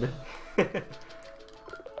 good.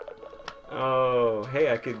 Oh,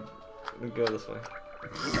 hey, I could go this way.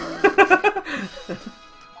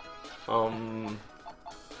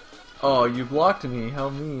 Oh, you blocked me. How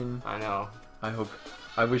mean. I know.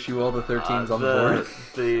 I wish you all the 13s on the the board.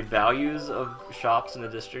 The values of shops in the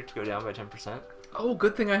district go down by 10%. Oh,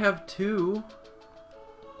 good thing I have 2.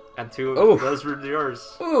 And 2 Oof. of those were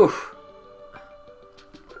yours. Oof.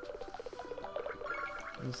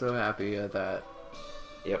 I'm so happy at that.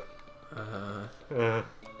 Yep. Uh,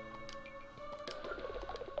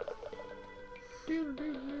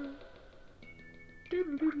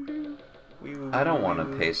 I don't want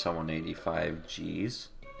to pay someone 85 G's.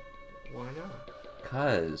 Why not?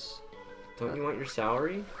 Cause Don't you want your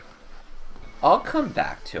salary? I'll come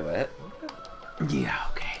back to it. Yeah,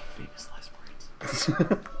 okay. Famous last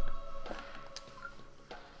words.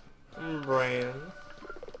 Brian.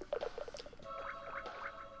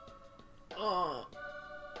 Oh.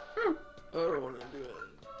 I don't want to do it.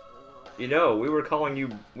 You know, we were calling you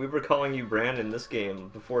Bran in this game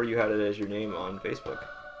before you had it as your name on Facebook.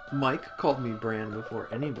 Mike called me Bran before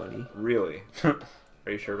anybody. Really?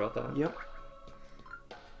 Are you sure about that? Yep.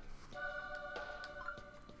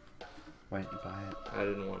 Why didn't you buy it? I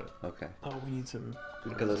didn't want it Okay. Oh, we need some.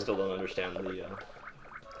 because I still don't understand the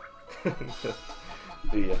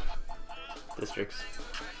the districts.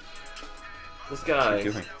 This guy. What are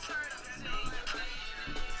you doing?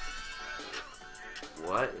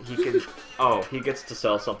 What? He can. Oh, he gets to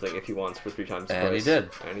sell something if he wants for 3 times the And he price. did.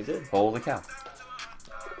 And he did. Holy cow.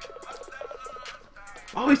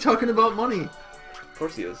 Oh, he's talking about money. Of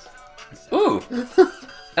course he is. Ooh!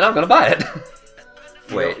 And I'm gonna buy it.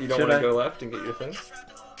 Wait, You don't should want I? to go left and get your thing?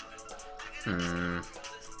 I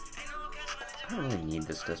don't really need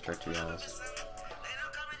this district, to be honest.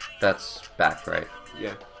 That's back, right?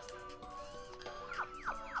 Yeah.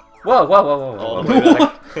 Whoa, whoa, whoa, whoa, whoa. All whoa. the way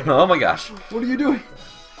back. Oh my gosh. What are you doing?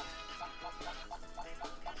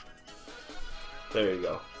 There you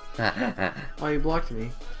go. Oh, you blocked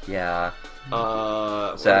me. Yeah.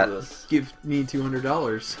 What that- is this? Give me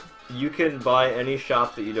 $200. You can buy any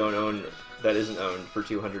shop that you don't own that isn't owned for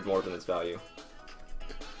 200 more than its value.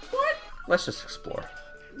 What? Let's just explore.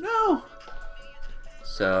 No.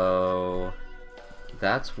 So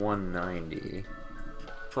that's 190.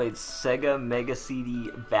 Played Sega Mega CD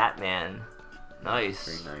Batman. Nice.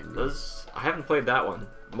 390. Those I haven't played that one.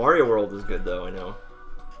 Mario World is good though, I know.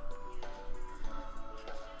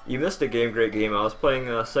 You missed a great game. I was playing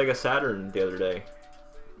Sega Saturn the other day.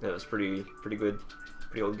 That was pretty good.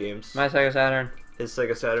 Pretty old games. My Sega Saturn. His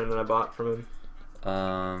Sega Saturn that I bought from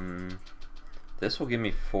him. This will give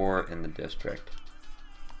me 4 in the district.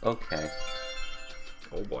 Okay.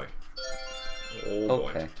 Oh boy. Oh boy.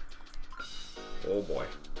 Okay. Oh boy.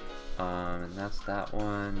 And that's that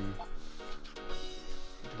one.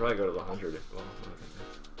 You could probably go to the 100 if well.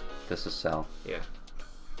 This is sell. Yeah.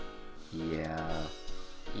 Yeah.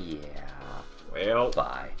 Yeah. Well.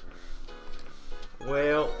 Bye.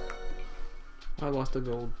 Well. I lost a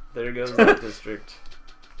gold. There goes that district.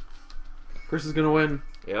 Chris is gonna win.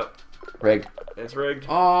 Yep. Rigged. It's rigged.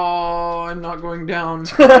 Oh, I'm not going down.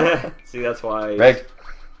 See, that's why. Rigged.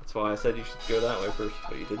 That's why I said you should go that way first,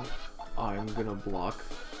 but you didn't. I'm gonna block.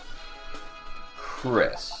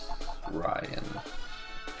 Chris. Ryan.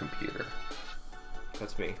 Computer.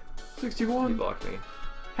 That's me. You 61. blocked me.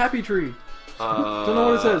 Happy tree. Don't know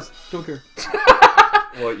what it says. Don't care.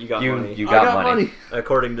 Well, you got money. You I got, got money.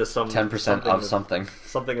 According to some 10% of something.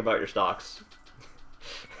 Something about your stocks.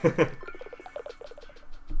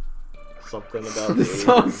 Something about This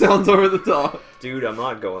song sounds over the top. Dude, I'm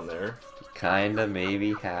not going there. Kinda,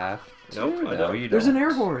 maybe, half. Nope, I no, don't. you don't. There's an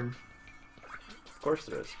air horn. Of course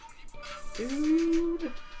there is.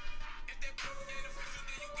 Dude.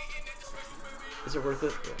 Is it worth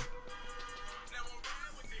it? Yeah.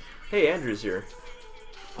 Hey, Andrew's here.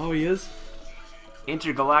 Oh, he is?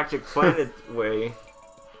 Intergalactic planetway.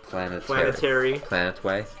 Planetary. Planet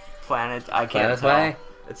way. Planet. I can't Planet tell. way.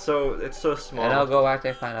 It's so small. And I'll go back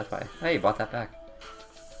to Planet way. Hey, you bought that back.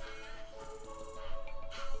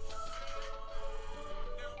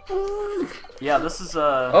 Yeah, this is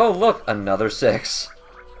Oh, look, another 6.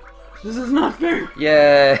 This is not fair.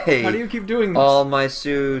 Yay! How do you keep doing this? All my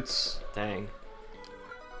suits. Dang.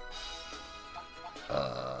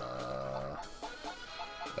 Well,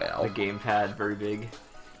 The gamepad, very big.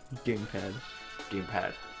 Gamepad.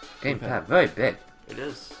 Gamepad. gamepad, very big. It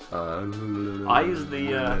is. I I used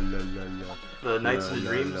the Knights of the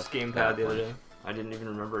Dreams gamepad the other day. I didn't even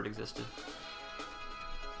remember it existed.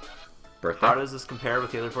 Birthday? How does this compare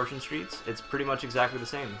with the other Fortune Streets? It's pretty much exactly the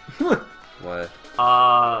same. What?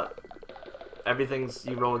 Everything's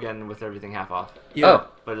you roll again with everything half off, Yeah. Oh,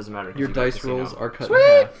 but it doesn't matter. 'cause Your you go dice casino. rolls are cut Sweet.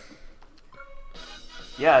 in half.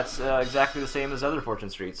 Yeah, it's exactly the same as other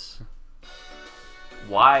Fortune Streets.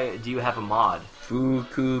 Why do you have a mod?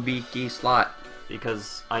 Fukubiki slot.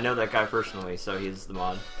 Because I know that guy personally, so he's the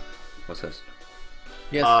mod. What's this?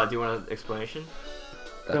 Yes. Do you want an explanation?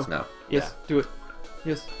 That's no. Yes. Do it.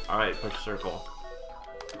 Yes. Alright, push circle.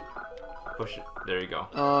 Push it. There you go.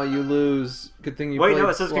 Oh, you lose. Good thing you Wait, played no,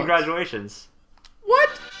 it says slots. congratulations. What?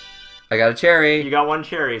 I got a cherry. You got one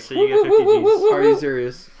cherry, so you get 50 Gs. Are you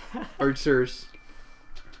serious? Are you serious?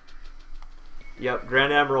 Yep,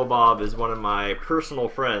 Grand Admiral Bob is one of my personal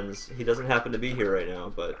friends. He doesn't happen to be here right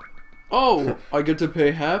now, but... Oh, I get to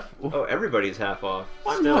pay half? Oh, everybody's half off.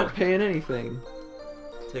 I'm Still, not paying anything.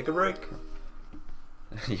 take a break.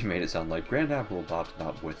 You made it sound like Grand Admiral Bob's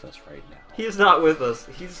not with us right now. He is not with us.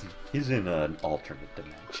 He's in an alternate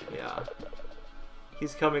dimension. Yeah.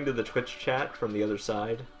 He's coming to the Twitch chat from the other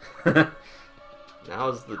side.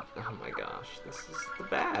 Now's the... Oh my gosh, this is the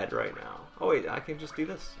bad right now. Oh wait, I can just do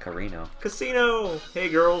this. Carino. Casino! Hey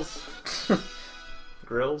girls.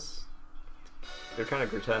 Grills? They're kind of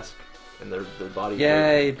grotesque in their body shape.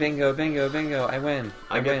 Yay! Bingo! Bingo! Bingo! I win!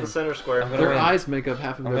 I get win! the center square. I'm gonna Their win. eyes make up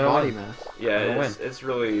half of I'm their gonna body win. mass. Yeah, I'm gonna it's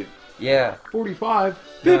really... Yeah. 45.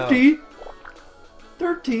 No. 50.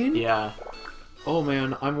 13. Yeah. Oh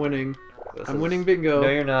man, I'm winning. This I'm is- winning bingo. No,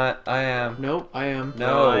 you're not. I am. Nope, I am.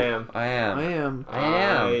 No, I am. I am. I am. I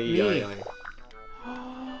am. Ay, Me. ay,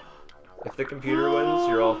 ay. If the computer wins,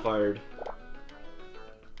 you're all fired.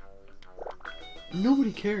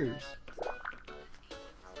 Nobody cares.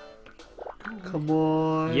 Come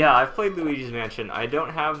on. Yeah, I've played Luigi's Mansion. I don't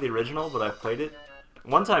have the original, but I've played it.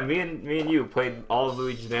 One time, me and you played all of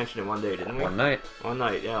Luigi's Mansion in one day, didn't we? One night. One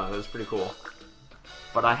night, yeah, it was pretty cool.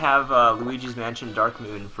 But I have Luigi's Mansion Dark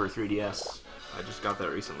Moon for 3DS. I just got that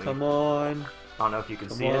recently. Come on. I don't know if you can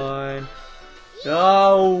Come see it. on.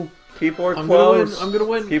 No. People are I'm gonna close. win. I'm gonna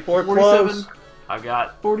win. People are 47. close. I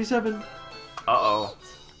got. 47. Uh-oh.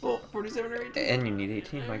 Oh, 47 or 18. And you need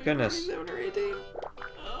 18. My goodness. 47 or 18.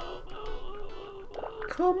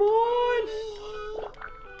 Come on.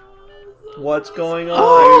 What's going on?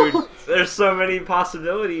 Oh! Dude, there's so many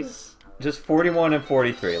possibilities. Just 41 and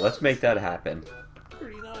 43. Let's make that happen.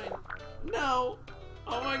 39. No.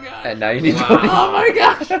 Oh my god. And now you need Wow. 20. Oh my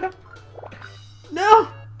gosh. No.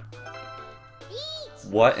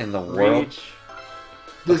 What in the world? Reach.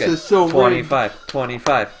 This Okay, is so rigged. 25.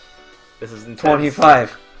 25. This is intense.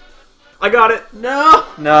 25. I got it! No!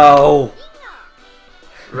 No!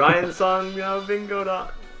 Ryan Song Bingo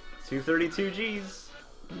Dot. 232 G's.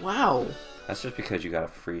 Wow. That's just because you got a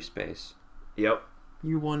free space. Yep.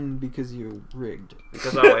 You won because you rigged.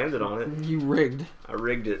 Because I landed on it. You rigged. I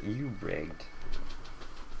rigged it. You rigged.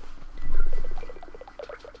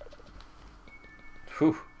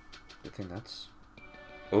 Whew. Good thing that's...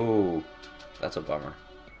 Oh, that's a bummer.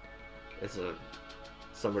 It's a...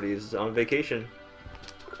 Somebody's on vacation.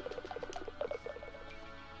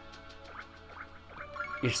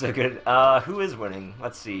 You're so good. Who is winning?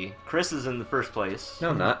 Let's see. Chris is in the first place. No,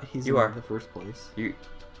 I'm not. He's you in are. the first place. You.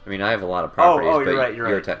 I mean, I have a lot of properties, you're but right,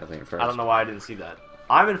 you're right. technically in first. I don't know why I didn't see that.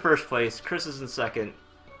 I'm in first place. Chris is in second.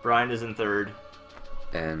 Brian is in third.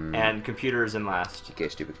 And Computer is in last. Okay,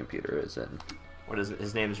 stupid computer is in. What is it?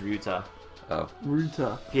 His name is Ryuta. Oh.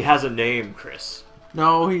 Ruta. He has a name, Chris.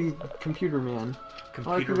 No, he computer man. Oh, I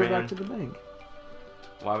Computer can go man. back to the bank.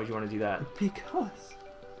 Why would you want to do that? Because.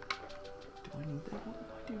 Do I need that one?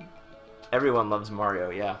 I do. Everyone loves Mario,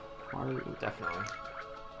 yeah. Mario. Definitely.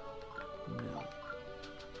 No.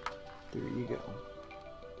 There you go.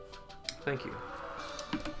 Thank you.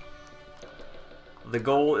 The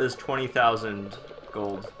goal is 20,000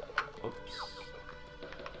 gold. Oops.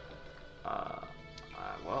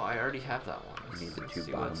 Well, I already have that one. You need the Let's two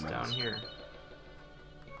see bottom what's down ones. here.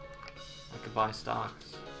 I could buy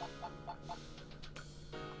stocks.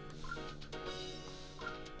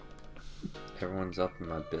 Everyone's up in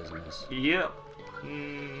my business. Yep.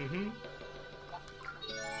 Mm-hmm.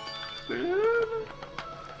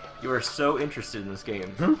 You are so interested in this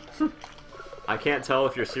game. I can't tell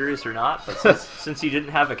if you're serious or not, but since you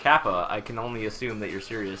didn't have a kappa, I can only assume that you're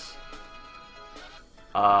serious.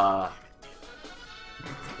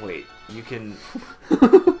 Wait, you can...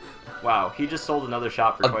 Wow, he just sold another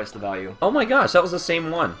shop for twice the value. Oh my gosh, that was the same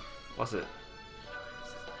one. What's it?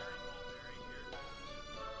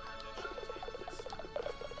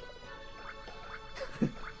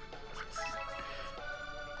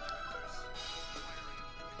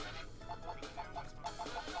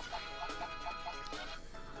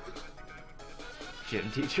 Gym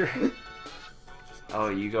teacher? Oh,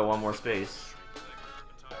 you go one more space.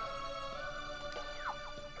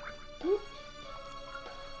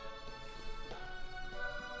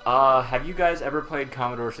 Have you guys ever played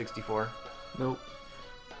Commodore 64? Nope.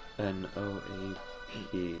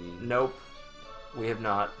 N-O-A-P. Nope. We have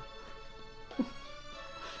not.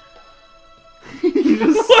 He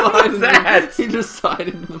just What sighed was in that? He just sighed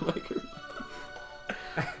into the microphone.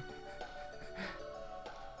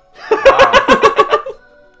 Wow.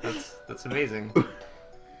 That's amazing.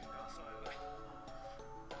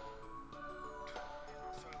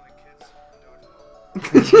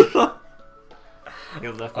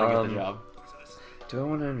 He'll definitely get the job. Do I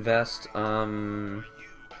want to invest, not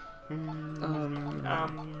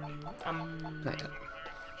yet.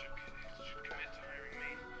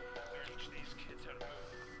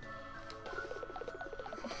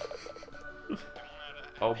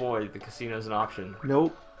 Oh boy, the casino's an option.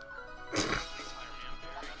 Nope.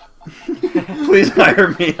 Please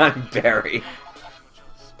hire me, I'm Barry.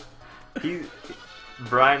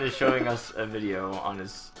 Brian is showing us a video on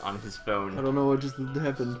his phone. I don't know what just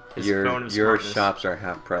happened. His Your phone of your smartness. shops are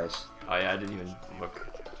half price. Oh yeah, I didn't even look.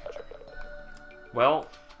 Well,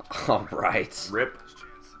 Alright. rip.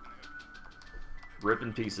 Rip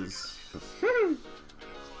in pieces.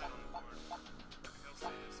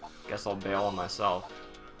 Guess I'll bail on myself.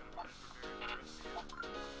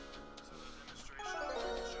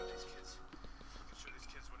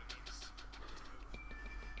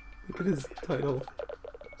 Look at his title.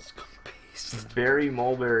 Barry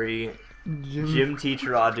Mulberry Gym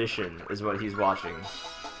Teacher Audition is what he's watching.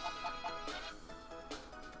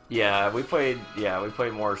 Yeah, we played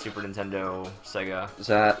more Super Nintendo, Sega. Is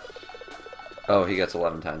that... Oh, he gets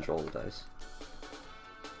 11 times roll the dice.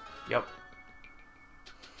 Yep.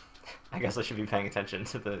 I guess I should be paying attention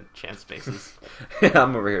to the chance spaces.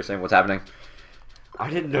 I'm over here saying what's happening. I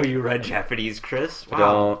didn't know you read Japanese, Chris. Wow. I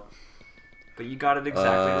don't... But you got it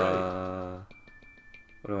exactly right.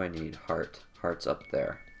 What do I need? Heart. Heart's up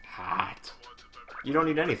there. Hot. You don't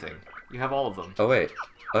need anything. You have all of them. Oh, wait.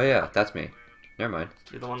 Oh, yeah, that's me. Never mind.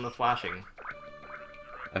 You're the one with flashing.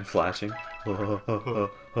 I'm flashing.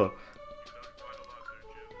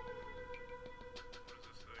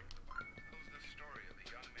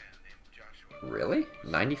 Really?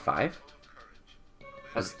 95?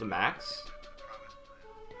 That's the max?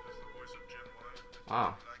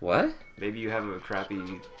 Wow. What? Maybe you have a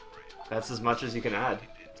crappy... That's as much as you can add.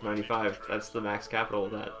 It's 95. That's the max capital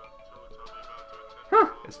of that. Huh.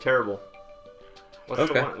 It's terrible. What's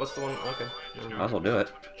the Okay. one? What's the one? Okay. Never mind. Might as well do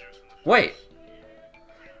it. Wait.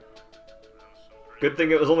 Good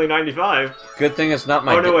thing it was only 95. Good thing it's not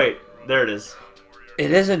my. Oh no, wait. There it is.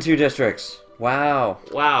 It is in 2 districts. Wow.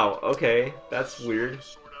 Wow. Okay, that's weird.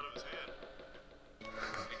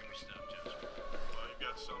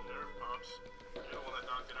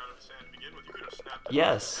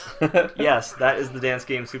 Yes. Yes, that is the dance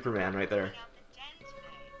game Superman right there.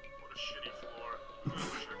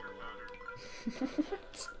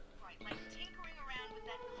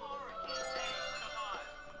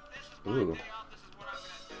 Ooh.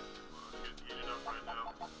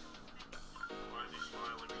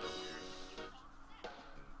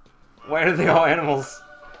 Why are they all animals?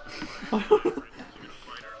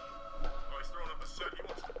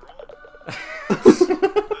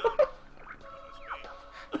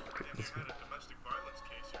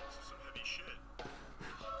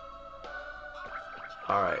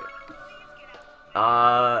 Alright.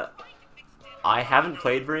 I haven't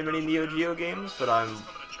played very many Neo Geo games, but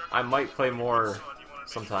I might play more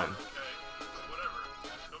sometime.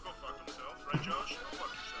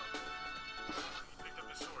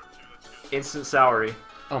 Instant Soury.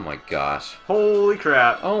 Oh my gosh. Holy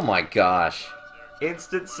crap. Oh my gosh.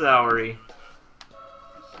 Instant Soury.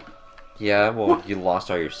 Yeah, well, you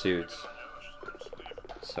lost all your suits.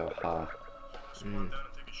 So, Mm.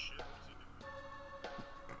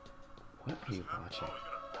 What are you watching?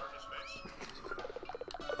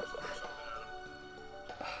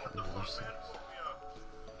 Another six.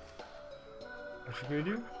 What you gonna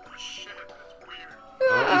do?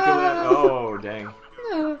 Oh, dang.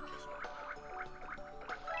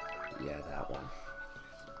 Yeah, that one.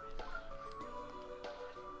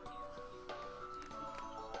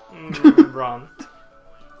 Ron.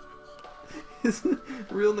 His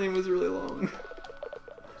real name was really long.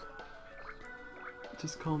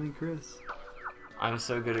 Just call me Chris. I'm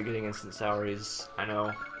so good at getting instant Souries. I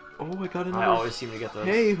know. Oh, I got another. I always seem to get those.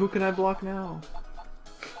 Hey, who can I block now?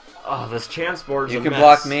 Oh, this chance board's You a can mess.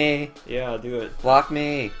 block me. Yeah, do it. Block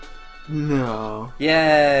me. No.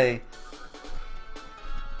 Yay.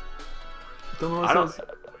 Don't know what I it don't- says.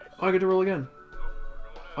 Oh, I get to roll again.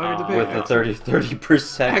 Oh, I get to pay With the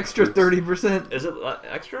 30%. extra 30%. Is it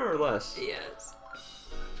extra or less? Yes.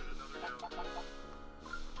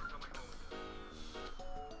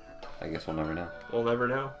 I guess we'll never know. We'll never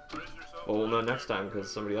know. Well, we'll know next time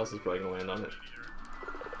because somebody else is probably gonna land on it.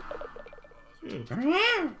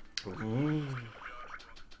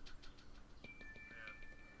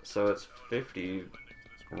 So it's 50.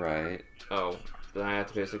 Right. Oh, then I have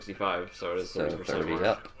to pay 65, so it is So 30% 30 more.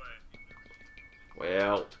 up.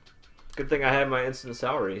 Well, good thing I had my instant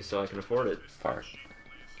salary, so I can afford it. Fart.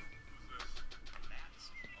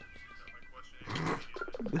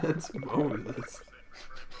 That's Moses.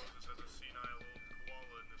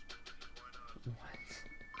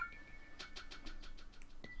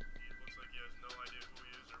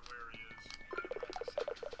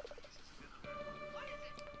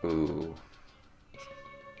 Ooh.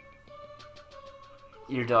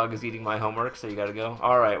 Your dog is eating my homework, so you gotta go.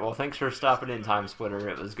 Alright, well, thanks for stopping in, Time Splitter.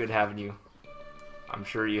 It was good having you. I'm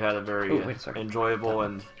sure you had a very Ooh, wait a second. enjoyable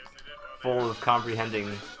and full of comprehending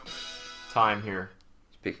time here.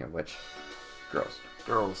 Speaking of which, girls.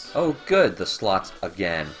 Girls, Oh, good. The slots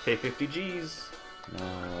again. pay 50 G's.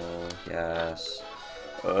 No. Yes.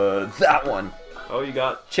 That one. Oh, you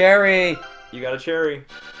got Cherry. a cherry.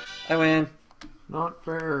 I win. Not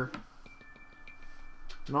fair.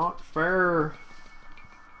 Not fair.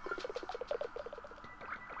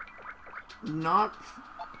 Not.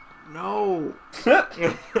 No.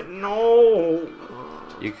 No.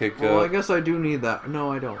 You could go. Well, I guess I do need that.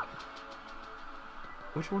 No, I don't.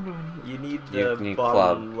 Which one do I need? You need You the need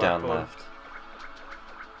bottom club down one. left.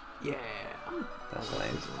 Yeah. That's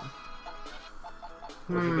lame.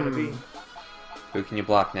 Where's it gonna be? Who can you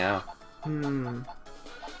block now? I can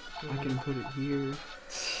put it here.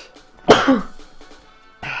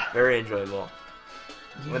 Very enjoyable.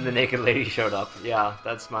 When the naked lady showed up. Yeah,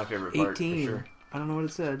 that's my favorite part, 18. for sure. I don't know what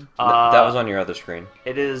it said. That was on your other screen.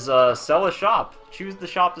 It is, sell a shop. Choose the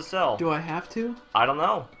shop to sell. Do I have to? I don't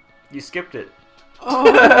know. You skipped it.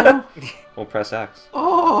 Oh. We'll press X.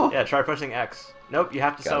 Oh. Yeah, try pressing X. Nope, you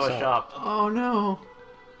have to Gotta sell a sell. shop. Oh no.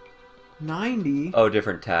 90. Oh,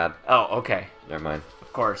 different tab. Oh, okay. Never mind.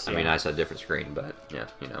 Of course, I yeah. mean, I said different screen, but yeah,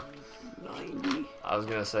 you know. 90. I was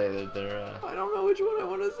gonna say that they're, I don't know which one I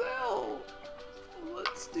want to sell.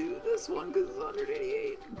 Let's do this one because it's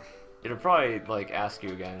 188. it'll probably, like, ask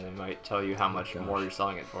you again, and it might tell you how much gosh. more you're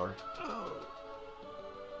selling it for. Oh.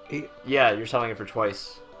 8. Yeah, you're selling it for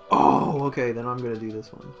twice. Oh, okay, then I'm gonna do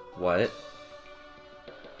this one. What?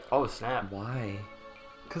 Oh, snap. Why?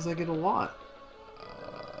 Because I get a lot.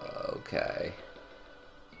 Okay.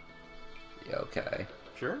 Yeah, okay.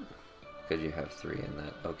 Sure. Because you have 3 in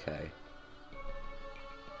that. Okay.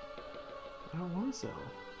 I don't want to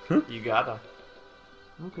sell. You gotta.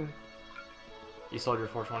 Okay. You sold your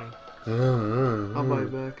 420. I'll buy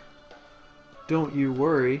it back. Don't you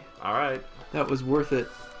worry. All right. That was worth it.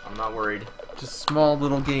 I'm not worried. Just small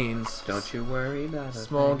little gains. Don't you worry about it.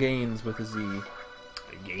 Small gains with a Z.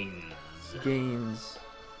 Gains. Gains.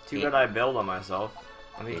 Too bad I bailed on myself.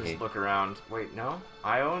 Let me Hey. just look around. Wait, no?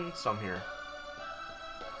 I own some here.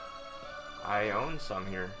 I own some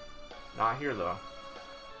here. Not here though.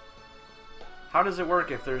 How does it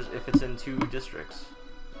work if it's in 2 districts?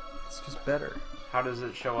 It's just better. How does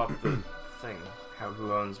it show up the thing?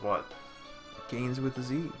 Who owns what? Gains with a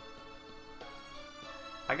Z.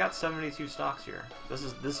 I got 72 stocks here.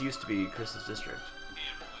 This used to be Chris's district.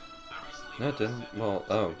 No, it didn't. Well,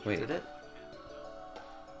 oh, wait. Did it?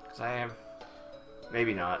 Because I have...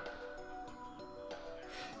 Maybe not.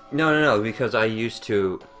 No, because I used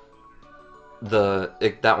to...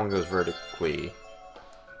 that one goes vertically.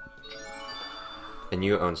 And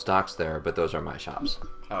you own stocks there, but those are my shops.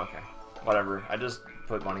 Oh, okay. Whatever. I just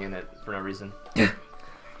put money in it for no reason.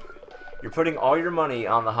 You're putting all your money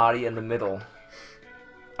on the hottie in the middle.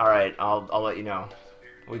 Alright, I'll let you know.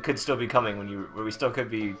 We could still be coming we still could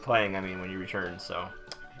be playing, when you return, so.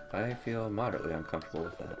 I feel moderately uncomfortable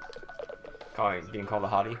with that. Being called a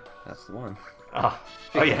hottie? That's the one. Oh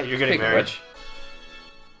yeah, you're getting Speaking of married.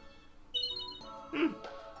 which.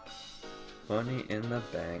 Money in the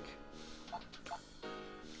bank.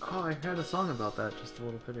 Oh, I heard a song about that just a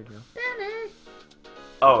little bit ago.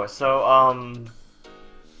 Oh, so,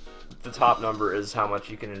 the top number is how much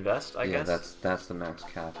you can invest, I Yeah, guess? that's the max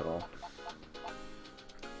capital.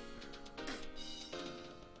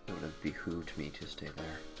 It would have behooved me to stay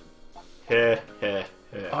there.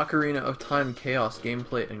 Ocarina of Time Chaos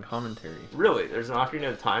gameplay and commentary. Really? There's an Ocarina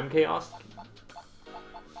of Time Chaos?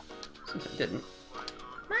 Since I didn't.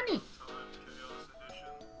 Money!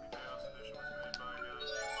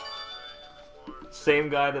 Same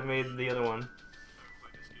guy that made the other one.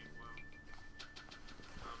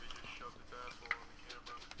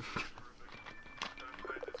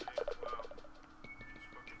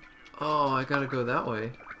 Oh, I gotta go that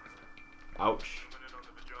way. Ouch.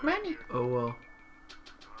 Money! Oh well.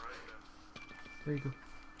 There you go.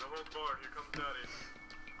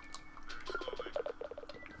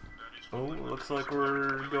 Oh, looks like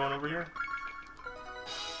we're going over here.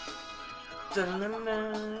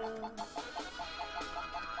 Dun-dun-dun.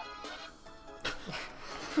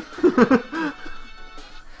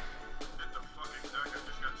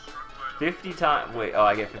 50 times. Wait, oh,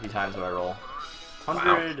 I get 50 times what I roll.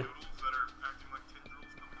 100.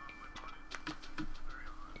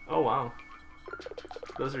 Oh, wow.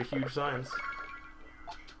 Those are huge signs.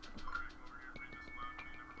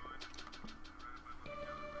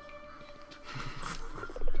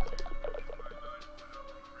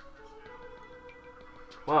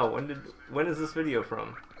 Wow, when is this video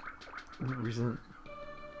from? Recent.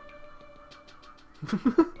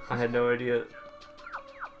 I had no idea.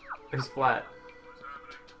 It's flat.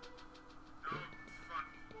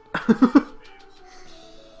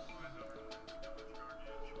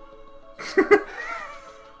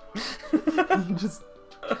 Just.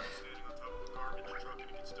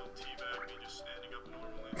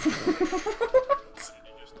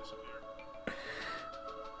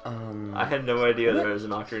 I had no idea there was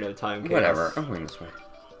an Ocarina of Time chaos. Whatever, I'm going this way.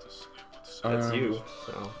 That's you,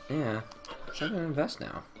 so. Yeah. So I'm gonna invest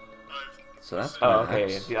now. So that's Oh, my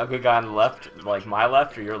okay. next. The ugly guy on the left, like my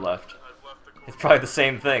left or your left? It's probably the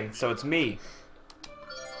same thing, so it's me.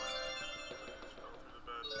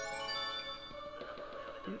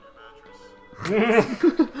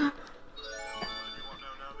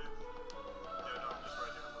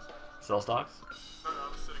 Sell stocks?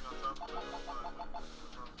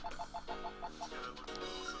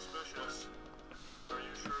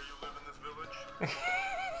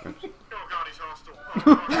 Oh god, he's hostile.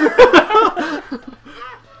 Oh, god. No!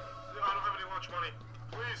 I don't have any lunch money.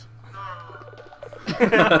 Please, no!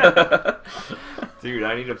 Dude,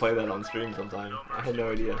 I need to play that on stream sometime. I had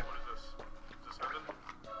no idea. What is this? Is this heaven?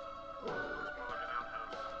 Oh, it's more like an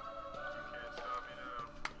outhouse. You can't stop me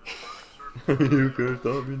now. You can't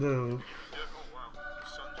stop me now. Yeah, oh wow. The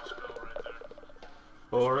sun just fell right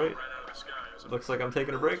there. Alright. Right out of the sky. It was a- Looks like I'm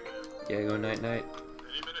taking a break. Yeah, go night night.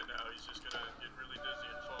 Any minute now, he's just gonna get really dizzy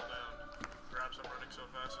and fall down. Perhaps I'm running so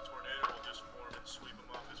fast a tornado will just form and sweep him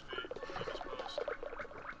off his feet, like his post.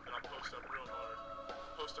 Then I'll post up real hard.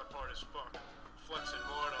 Post up hard as fuck. Flexing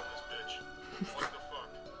hard on this bitch. What the fuck?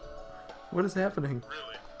 What is happening?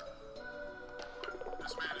 Really?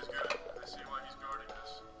 This man is good.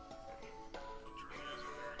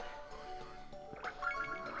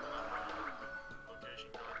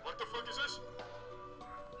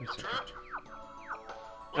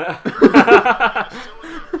 Still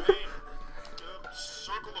in a pain.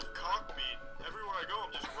 Circle of cock meat. Everywhere I go,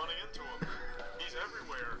 I'm just running into him. He's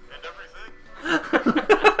everywhere and everything.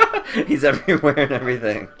 He's everywhere and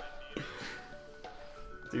everything.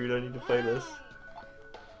 Dude, I need to play this.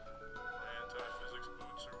 My anti-physics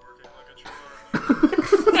boots are working like a charm. All the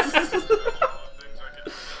things I can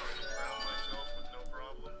do now, I can ground myself with no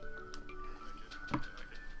problem. I can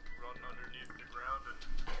run underneath the ground and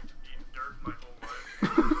eat dirt my whole life.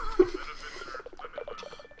 Benefits are limitless.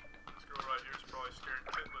 This girl right here is probably scared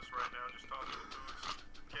titless right now just talking to boots.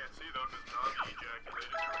 Can't see though because Nagi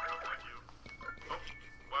ejaculated. There we go, thank you. Oh,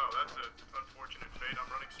 wow, that's an unfortunate fate. I'm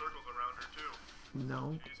running circles around her too.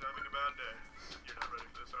 No. She's having a bad day. You're not ready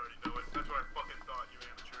for this, I already know it. That's what I fucking thought, you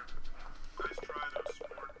amateur. Nice try though,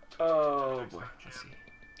 sport. Oh boy, let's see.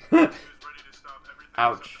 He was ready to stop everything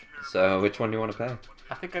Ouch. except the pair of So, which one do you want to pay?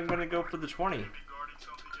 I think I'm gonna go for the 20. be guarding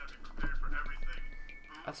something, you have to be prepared for everything.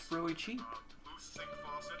 That's really cheap. Loose sink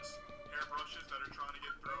faucets, hairbrushes that are trying to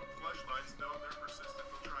get through, fleshlights, though, they're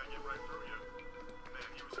persistent, they'll try and get right through you. Man,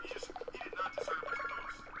 he did not deserve his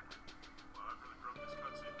post. Wow, I really broke this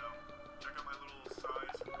cutscene now. Check out my little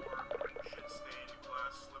size 4 shit-stained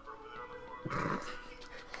glass slipper over there on the far left.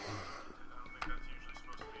 I don't think that's usually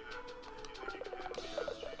supposed to be there. Do you think you can handle the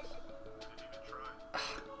ass cheeks? Didn't even try.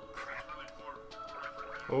 That's really poor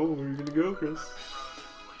effort. Oh, where are you gonna go, Chris?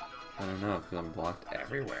 I don't know, because I'm blocked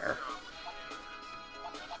everywhere.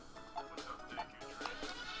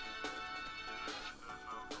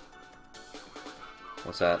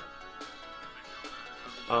 What's that?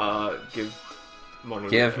 Give money.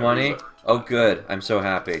 Give money? Oh, good. I'm so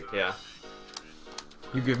happy. Yeah.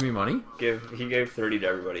 You give me money? He gave 30 to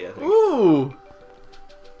everybody, I think. Ooh!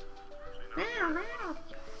 Little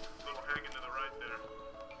hanging to the right there.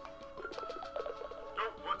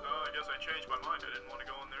 Oh, what? I guess I changed my mind. I didn't want to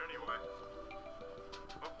go in there anyway.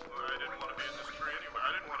 Oh, I didn't want to be in this tree anyway.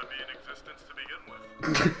 I didn't want to be in existence to begin with.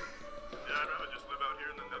 Yeah, I'd rather just live out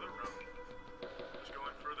here in the nether realm. Just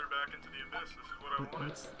going further back into the abyss. This is what I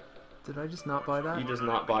wanted. Did I just not buy that? You just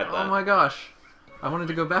not buy that. Oh my gosh. I wanted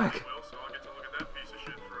to go back. Well, so I'll get to look at that piece of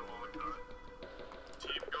shit for a long time.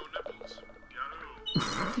 Team Go Nipples.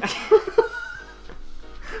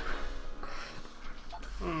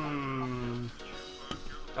 Yahoo!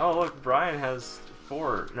 Oh, look, Brian has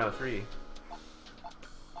 3.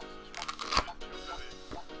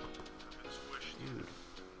 Dude.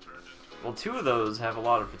 Well, 2 of those have a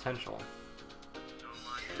lot of potential.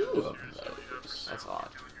 2 of those. That's odd.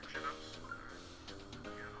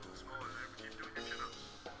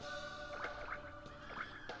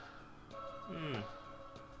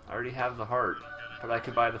 I already have the heart, but I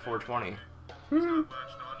could buy the 420. Latched on to me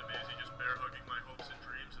as he just bear hugging my hopes and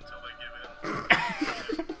dreams until they give in.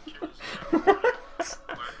 Kills them.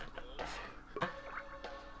 Black goals.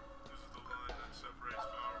 This is the line that separates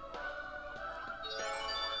our world from the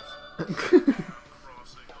world of the beings.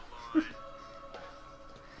 Crossing the line.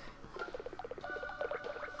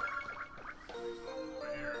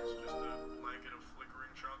 Over here, it's just a blanket of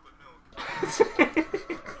flickering chocolate milk. Is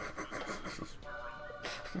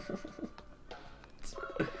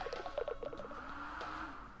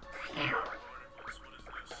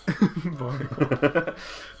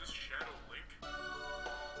this Shadow Link? I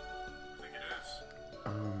think it is.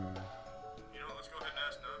 You know, let's go ahead and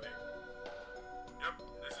ask Navi. Yep,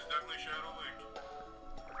 this is definitely Shadow Link.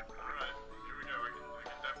 Alright, here we go. I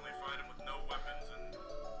can definitely fight him with no weapons and an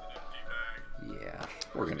empty bag. Yeah,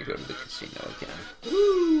 we're gonna go to the casino again. Woo! I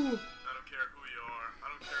don't care who you are. I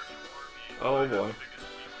don't care if you are me. Oh, I have boy. the biggest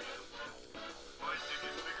TV in the world. My dick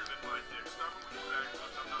is bigger than my dick. Stop it with the bag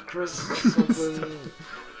flips. I'm not Chris, over something. there. That's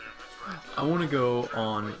right. I want to go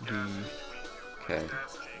on the Okay.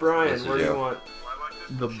 Brian, This is where do you you. want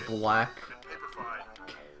the black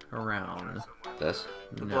crown. This?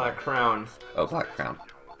 the No. Black Crown? Oh, Black Crown.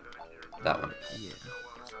 That one. Yeah.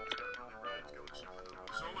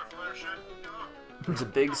 Solar flare shit? There's a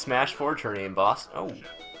big Smash 4 tourney in Boston. Oh.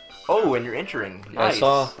 Oh, and you're entering. Nice.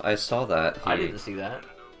 I saw that. I didn't see that.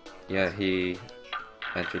 Yeah, he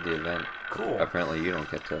entered the event. Cool. Apparently you don't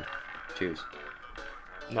get to choose.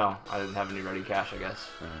 No, I didn't have any ready cash, I guess.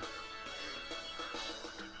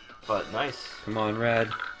 But nice. Come on, Red.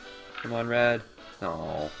 Come on, Red.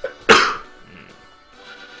 No.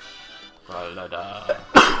 Da-da-da.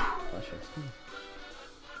 Bless you.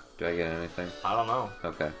 Do I get anything? I don't know.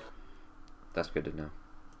 Okay. That's good to know.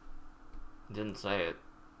 Didn't say it.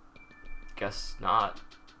 Guess not.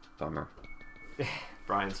 Bummer.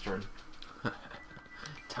 Brian's turn.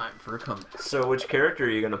 Time for a comeback. So, which character are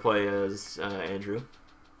you gonna play as, Andrew?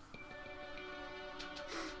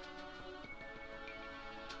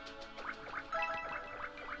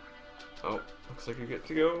 Oh, Looks like you get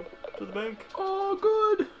to go to the bank. Oh,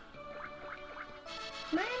 good.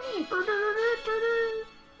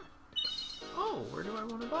 Oh, where do I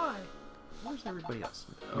want to buy? Where's everybody else?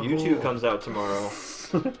 Mewtwo Oh. comes out tomorrow.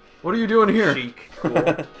 What are you doing here? Chic.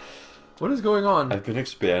 Cool. What is going on? I've been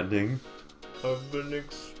expanding. I've been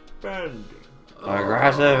expanding.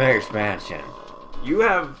 Aggressive expansion. You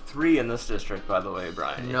have 3 in this district, by the way,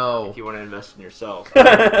 Brian. No. If you want to invest in yourself.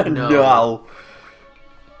 No. No.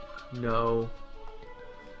 No.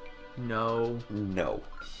 No. No.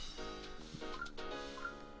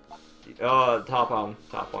 Top on.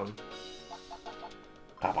 Top one.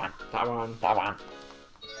 Top on. Top on. Top on.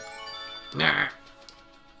 Nah.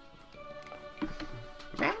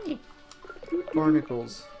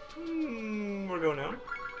 Barnacles. We're going now.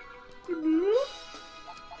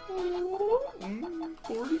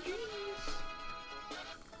 40 G's.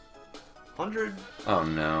 100. Oh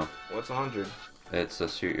no. What's 100? It's a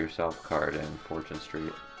suit yourself card in Fortune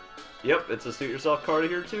Street. Yep, it's a suit yourself card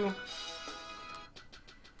here too.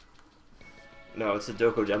 No, it's a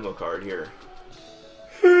Doko Demo card here.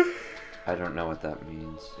 I don't know what that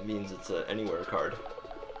means. It means it's a anywhere card,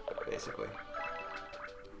 basically.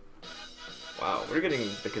 Wow, we're getting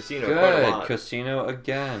the casino quite a Good. lot. Casino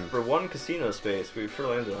again. For one casino space, we've sure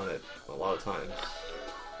landed on it a lot of times.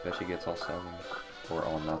 Bet she gets all 7s. Or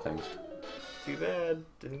all nothings. Too bad,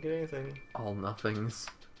 didn't get anything. All nothings.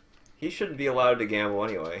 He shouldn't be allowed to gamble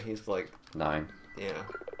anyway. He's like, 9. yeah,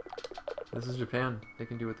 This is Japan. They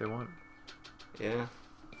can do what they want. yeah.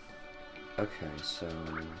 Okay, so...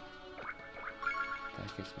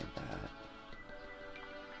 That gives me that.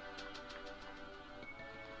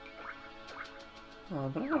 Oh,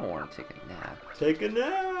 but I don't want to take a nap. Take a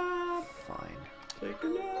nap. Fine. Take a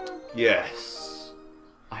nap. Yes.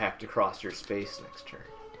 I have to cross your space next turn.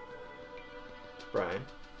 Brian.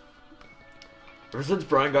 Ever since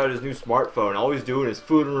Brian got his new smartphone, all he's doing is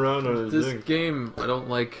fooling around on his This thing. game, I don't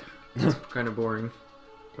like. It's kind of boring.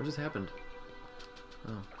 What just happened?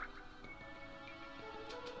 Oh.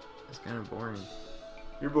 It's kind of boring,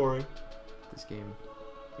 You're boring. this game.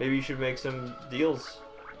 Maybe you should make some deals.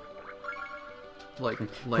 Like,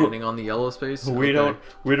 landing on the yellow space? We Okay.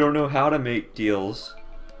 don't know how to make deals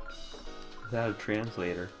without a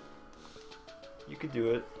translator. You could do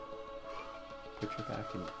it. Put your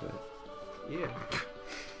back into it. Yeah.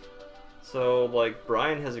 So, like,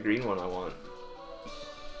 Brian has a green one I want.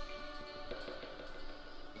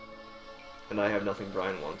 And I have nothing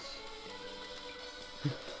Brian wants.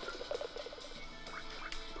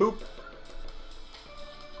 Poop.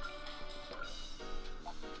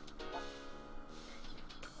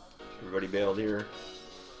 Everybody bailed here.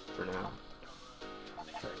 For now.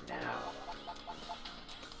 For now.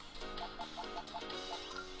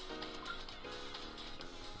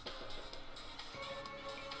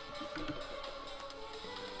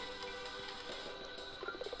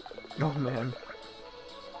 Oh man.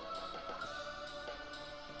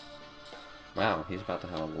 Wow, he's about to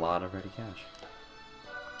have a lot of ready cash.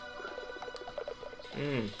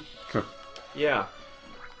 Yeah.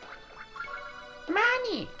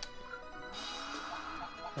 Money!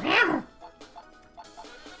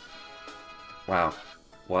 Wow,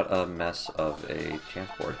 what a mess of a chance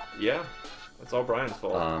board. Yeah. That's all Brian's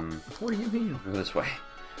fault. What do you mean? Go this way.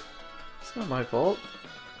 It's not my fault.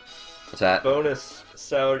 What's that? Bonus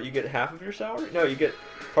salary. You get half of your salary? No, you get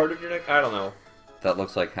part of your neck. I don't know. That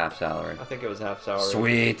looks like half salary. I think it was half salary.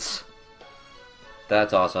 Sweet!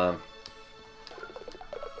 That's awesome.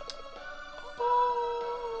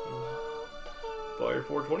 Buy your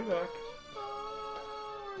 420 back.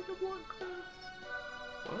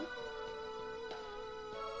 What?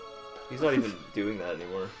 He's not even doing that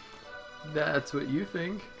anymore. That's what you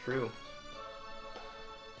think. True.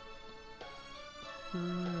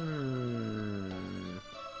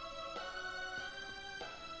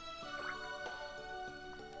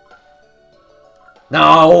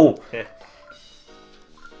 No! Heh.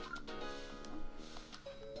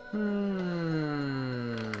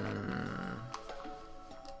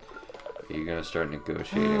 Are you gonna start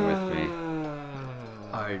negotiating with me?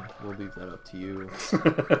 I will leave that up to you.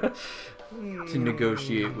 To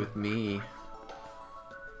negotiate with me.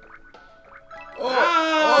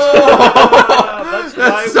 That's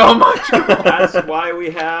why That's so much! That's why we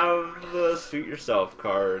have the suit yourself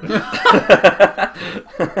card.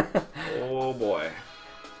 Oh boy.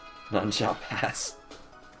 None shall pass.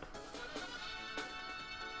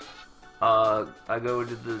 I go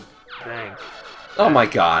to the bank. Oh my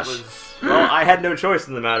gosh. Well, I had no choice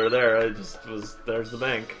in the matter there. I just was, there's the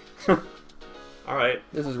bank. Alright.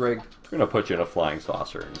 This is rigged. We're gonna put you in a flying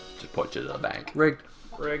saucer and just put you to the bank. Rigged.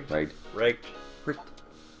 Rigged. Rigged. Rigged. Rigged.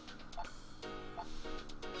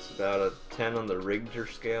 about a 10 on the Rigger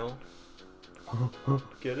scale.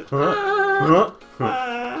 Get it? Dude,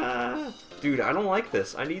 I don't like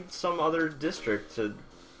this. I need some other district to...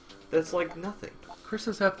 That's like nothing. Chris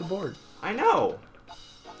has half the board. I know.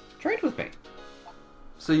 Trade with me.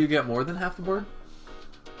 So you get more than half the board?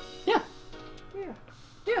 Yeah. Yeah.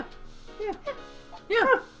 Yeah. Yeah.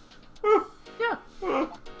 Yeah. Yeah.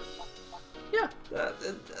 Yeah.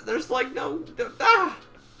 There's like no... Ah!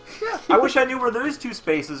 Yeah. I wish I knew where those two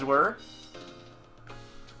spaces were.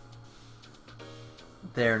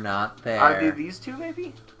 They're not there. Are they these two,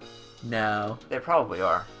 maybe? No. They probably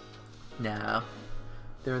are. No.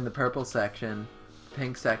 They're in the purple section,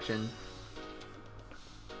 pink section.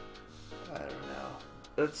 I don't know.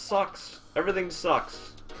 That sucks. Everything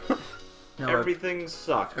sucks. No, Everything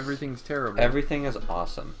sucks. everything's terrible. Everything is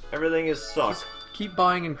awesome. Everything is suck. Just keep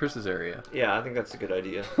buying in Chris's area. Yeah, I think that's a good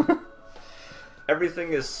idea.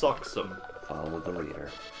 Everything is sucksome. Follow the leader.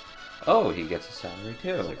 Oh, he gets a salary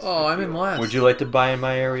too. Oh, I'm in last. Would you like to buy in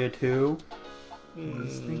my area too?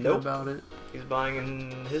 Just thinking Nope. about it. He's buying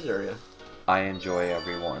in his area. I enjoy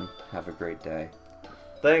everyone. Have a great day.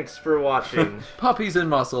 Thanks for watching. Puppies and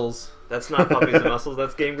muscles. That's not Puppies and Muscles,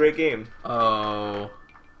 that's Game Great Game. Oh,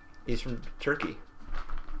 He's from Turkey.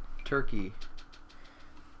 turkey.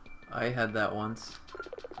 I had that once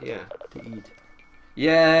Yeah. to eat.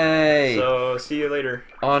 Yay! So, see you later.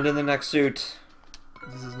 On to the next suit.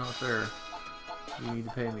 This is not fair. You need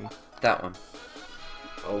to pay me. That one.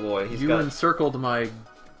 Oh boy, You encircled my.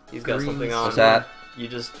 he's got green something on. What's that? You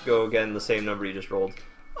just go again the same number you just rolled.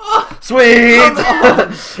 Sweet!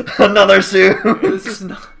 Another suit! This is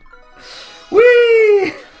not.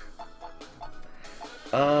 Whee!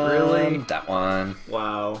 Really? That one.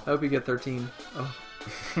 Wow. I hope you get 13. Oh,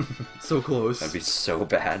 so close. That'd be so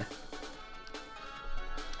bad.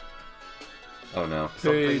 Oh no.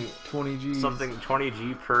 Paid something- 20 G's. Something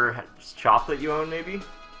 20G per chop that you own, maybe?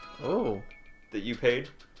 Oh. That you paid?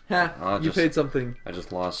 Ha, I'll you just- paid something. I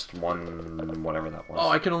just lost one, whatever that was. Oh,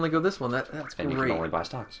 I can only go this one. That's and you great. can only buy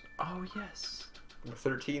stocks. Oh, yes. The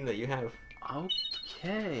 13 that you have.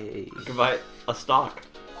 Okay. You can buy a stock.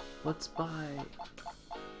 Let's buy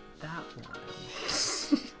that one.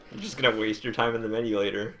 You're just gonna waste your time in the menu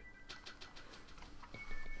later.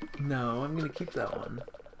 No, I'm gonna keep that one.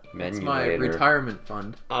 Menu It's my later. retirement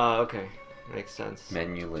fund. Okay. Makes sense.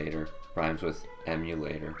 Menu later. Rhymes with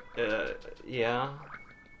emulator. Yeah.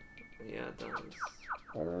 Yeah, it does.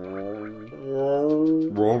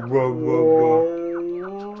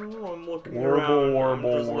 I'm looking around. I'm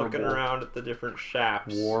just looking around at the different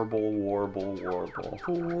shops. Warble, warble, warble.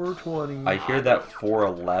 420. I hear that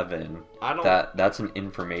 411. I don't. That's an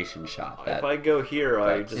information shop. If I go here,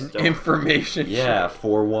 I that's just don't. Information. Yeah,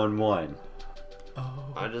 411.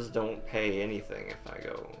 Oh. I just don't pay anything if I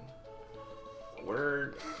go.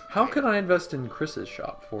 Where? How can I invest in Chris's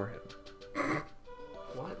shop for him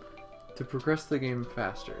What? to progress the game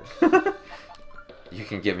faster? You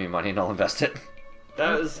can give me money and I'll invest it.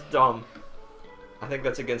 That is dumb. I think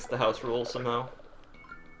that's against the house rules somehow.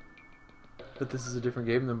 But this is a different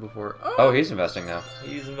game than before. Oh, he's investing now.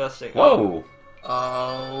 He's investing. Whoa!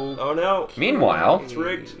 Oh. Oh no! Meanwhile, It's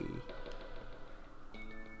rigged.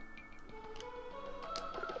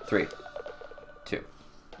 3, 2.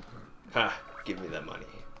 Ha! Give me that money.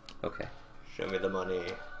 Okay. Show me the money.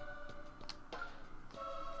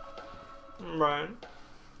 Brian,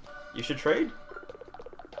 you should trade.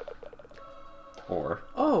 Or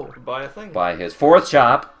Oh. Buy a thing. buy his 4th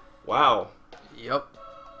shop. Wow. Yep.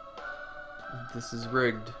 This is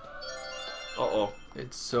rigged. Uh-oh.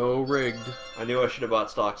 It's so rigged. I knew I should have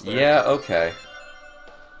bought stocks there. Yeah, okay.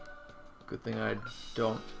 Good thing I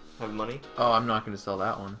don't. Have money? Oh, I'm not going to sell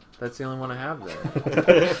that one. That's the only one I have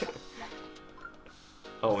there.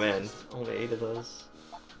 Oh man, only 8 of those.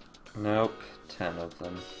 Nope. 10 of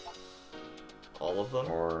them. All of them?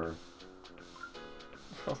 Or...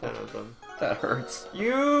 10 of them. That hurts.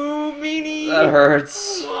 You meanie! That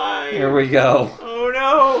hurts. Why? Here we go. Oh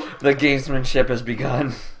no! The gamesmanship has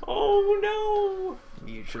begun. Oh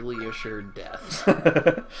Mutually assured death.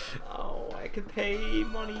 no! Oh, I could pay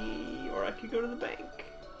money, or I could go to the bank.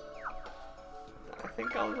 I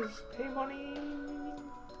think I'll just pay money.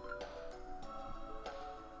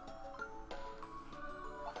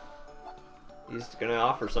 He's gonna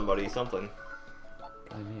offer somebody something.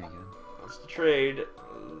 Probably me again. Wants to trade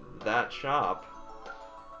that shop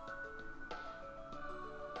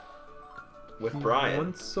with Brian.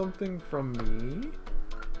 Wants something from me?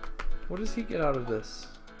 What does he get out of this?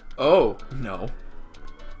 Oh, no.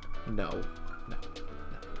 No. No.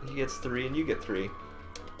 He gets 3 and you get 3.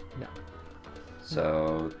 No.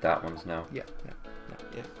 So that one's no. Yeah. No. No.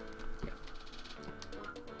 Yeah.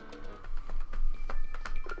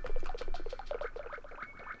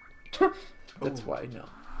 That's why no.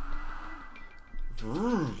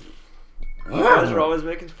 You guys are always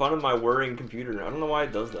making fun of my whirring computer. I don't know why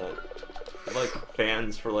it does that. It, like,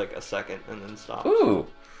 fans for like a second and then stops. Ooh,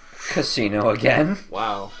 casino again.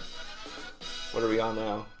 Wow. What are we on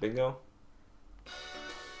now? Bingo?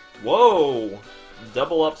 Whoa!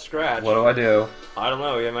 Double up scratch. What do I do? I don't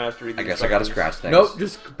know. You might have to read the I guess I gotta instructions. scratch things. Nope,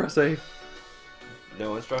 just press A.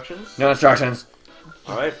 No instructions? No instructions.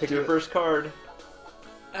 Alright, pick Do your it. first card.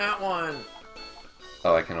 That one.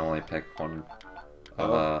 Oh, I can only pick one.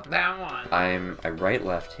 That one. I right,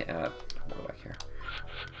 left. What do I care?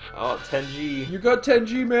 Oh, 10G. You got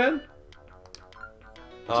 10G, man.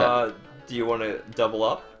 Do you want to double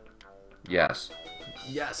up? Yes.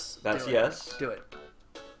 Yes. That's do it. yes. Do it.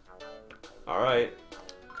 Alright.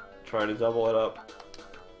 Try to double it up.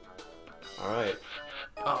 Alright.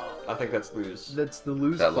 Oh, I think that's lose. that's the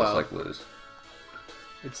lose That cloud. looks like lose.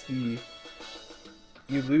 It's the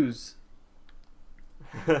you lose.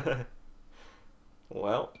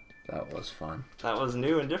 Well, That was fun. that was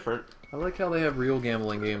new and different. I like how they have real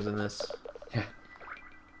gambling games in this. Yeah.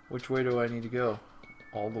 Which way do I need to go?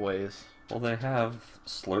 All the ways. Well, they have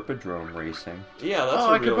Slurpadrome Racing, Yeah, that's Oh, a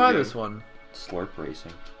I real could buy game. this one. Slurp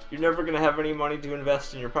Racing. You're never going to have any money to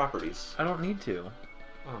invest in your properties. I don't need to.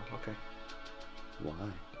 Oh, okay. Why?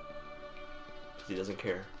 'Cause he doesn't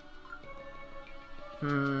care. He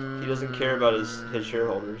He doesn't care about his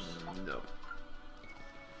shareholders. No.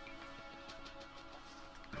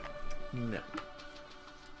 No.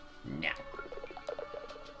 No.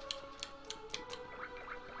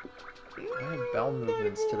 I have bowel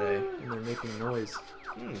movements today, and they're making noise.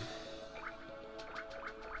 Hmm.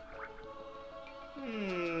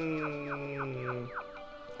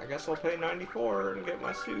 I guess I'll pay 94 and get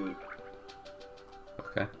my suit.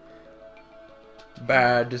 Okay.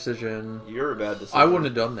 Bad decision. You're a bad decision. I wouldn't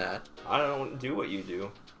have done that. I don't do what you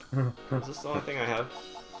do. Is this the only thing I have?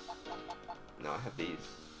 No, I have these.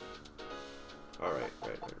 Alright,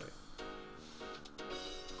 right. Okay.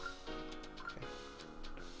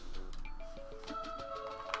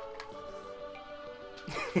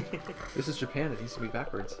 This is Japan. It needs to be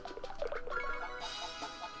backwards.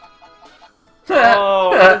 Oh,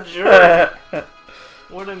 what a jerk!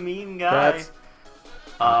 What a mean guy.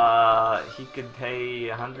 That's- He could pay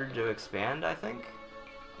 100 to expand, I think.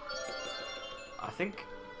 I think.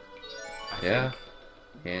 Yeah.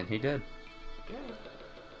 And he did. Yeah.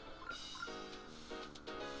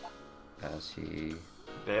 As he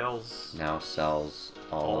Bales. now sells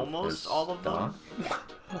Almost all of them? stuff.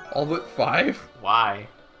 All but 5? Why?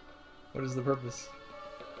 What is the purpose?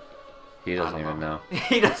 He doesn't I don't even know.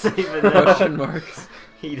 He doesn't even know. Question marks.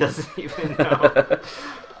 He doesn't even know.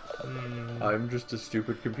 I'm just a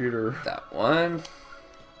stupid computer. That one.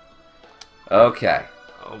 Okay.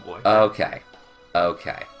 Oh boy. Okay.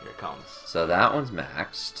 Okay. Here it comes. So that one's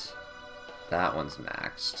maxed. That one's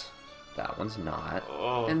maxed. That one's not.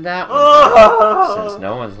 Oh. And that one's not. Oh. Since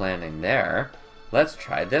no one's landing there, let's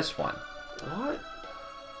try this one. What?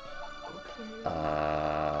 Okay.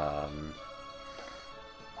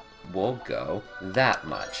 We'll go that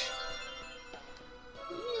much.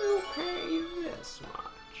 You pay this much.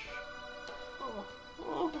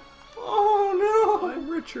 Oh no! I'm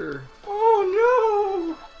richer.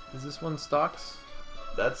 Oh Is this one stocks?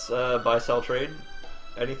 no! That's buy, sell, trade.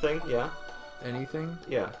 Anything? Yeah. Anything?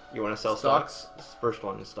 Yeah. You want to sell Stocks? stocks? First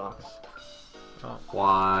one is stocks. Oh,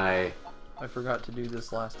 Why? I forgot to do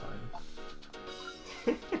this last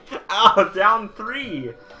time. Ow! Down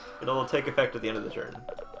 3. It'll take effect at the end of the turn.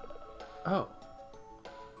 Oh.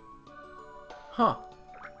 Huh.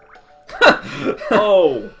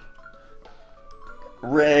 Oh!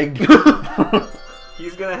 Rigged.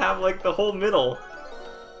 He's gonna have like the whole middle.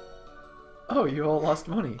 Oh, you all lost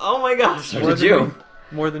money. Oh my gosh! So More did than you. me.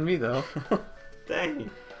 More than me, though. Dang.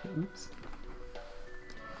 Oops.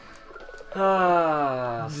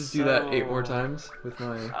 Ah, Just do that 8 more times with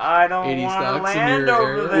my... I don't 80 want to stocks in land your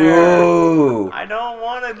over area? there. Ooh. I don't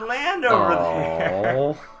want to land over there.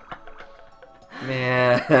 Oh.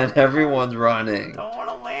 Man, everyone's running. Don't want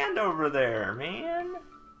to land over there, man.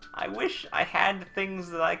 I wish I had things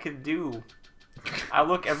that I could do. I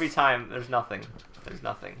look every time. There's nothing. There's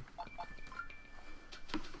nothing.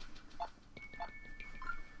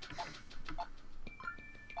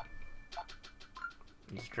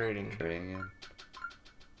 He's trading. Trading again.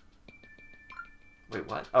 Wait,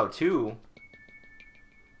 what? Oh, 2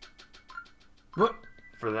 What?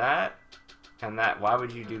 for that and that. Why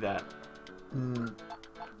would you do that?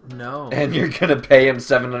 No. And you're gonna pay him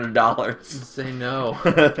 $700. Say no.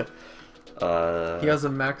 He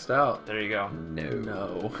hasn't maxed out. There you go. No.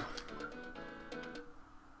 No.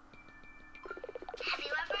 Have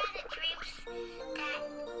you ever had a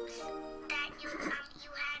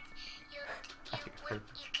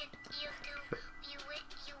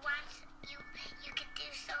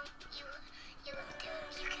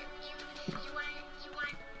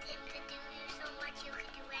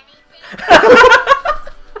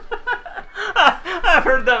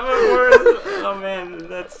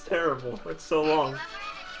incredible. That's so long.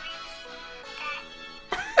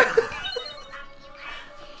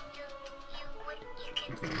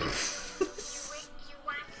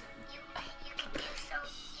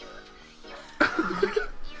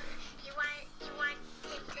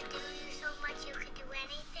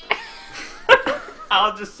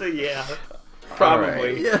 I'll just say yeah. Probably.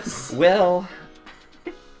 Alright. Yes. Well,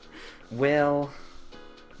 I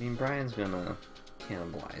mean, Brian's gonna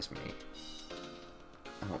cannibalize me.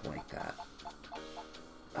 I don't like that.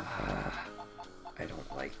 I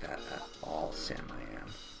don't like that at all, Sam. I am.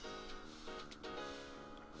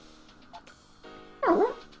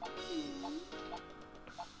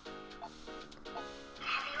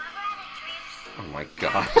 Oh my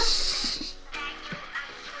gosh.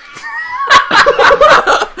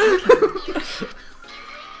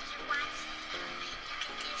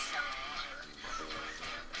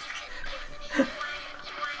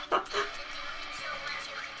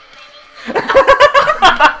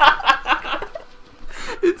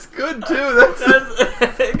 It's good too. That's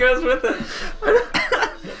It goes with it.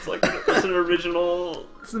 It's an original.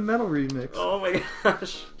 it's a metal remix. Oh my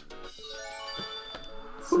gosh.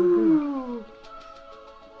 So good.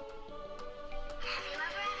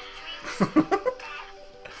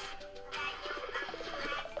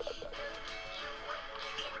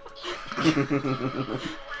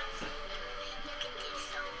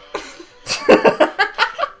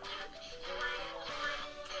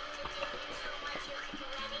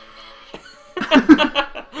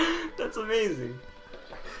 That's amazing.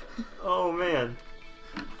 Oh man.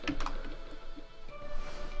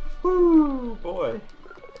 Whoo, boy.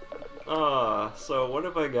 So what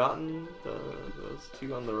have I gotten? Those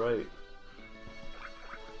two on the right.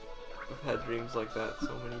 I've had dreams like that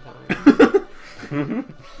so many times.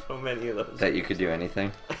 So many of those. That you could do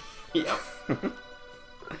anything? Yep.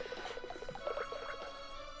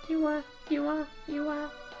 You are.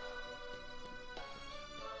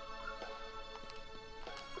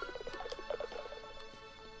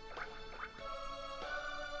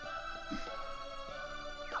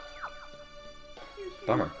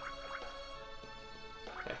 Bummer.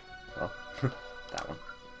 Okay. Well, that one.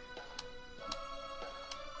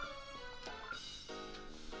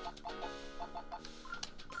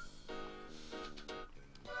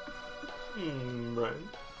 Right.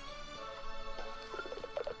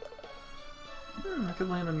 I could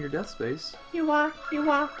land on your death space, You are.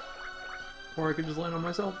 or I could just land on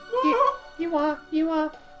myself. You are. Yeah,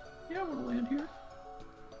 I want to land here.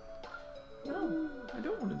 No, I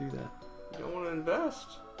don't want to do that. You don't want to invest.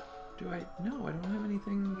 Do I? No, I don't have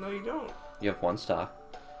anything. No, you don't. You have one stock.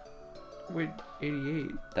 Wait,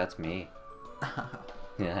 88. That's me.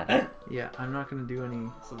 Yeah. Yeah, I'm not gonna do any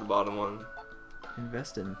So the bottom one.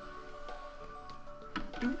 investing.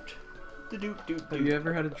 Doot. The doot doot Have you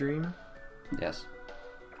ever had a dream? Yes.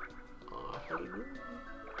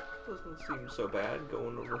 Doesn't seem so bad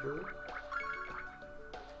going over here.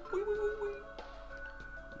 Wee, wee, wee, wee.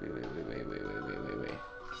 Wait.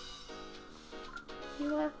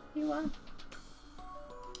 You are.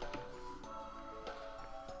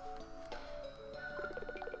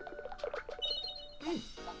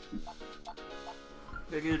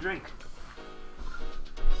 Gotta get a drink.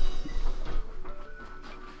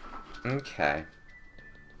 Okay.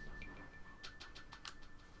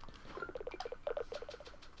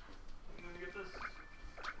 You wanna get this?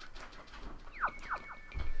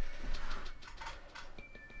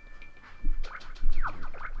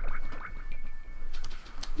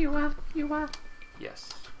 You are. Yes.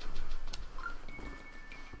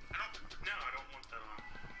 No, I don't want that on.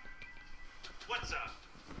 What's up?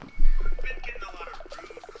 Been getting a lot of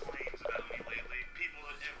rude claims about me lately. People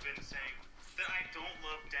have been saying that I don't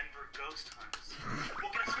love Denver ghost hunts.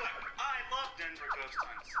 Well, guess what? I love Denver ghost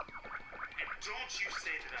hunts. And don't you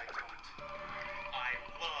say that I don't. I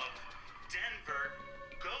love Denver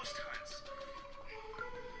ghost hunts.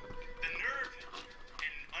 The nerve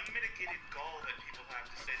and unmitigated gall that people have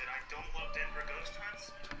to say that I don't love Denver ghost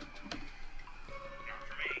hunts. Not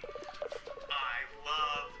for me. I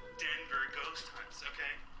love Denver ghost hunts,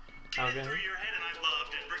 okay? Get it through your head and I love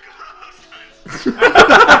Denver ghost hunts. There's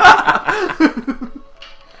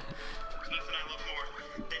nothing I love more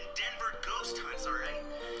than Denver ghost hunts, alright?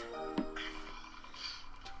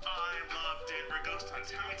 I love Denver ghost hunts.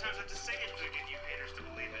 How many times I have to say it to get you haters to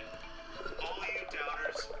believe it? All you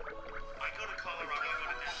doubters, I go to Colorado, I go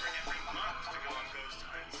to Denver every month to go on ghost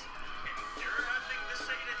hunts. And you're having to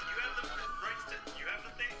say that you have the rights to, you have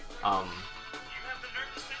the thing, you have the nerve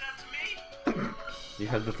to say that to me? You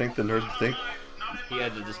had to think the nerd to think. Not in He my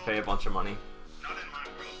had to world. just pay a bunch of money. Not in my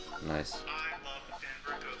world. Nice. I love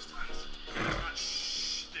Denver ghost hunts.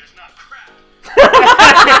 There's not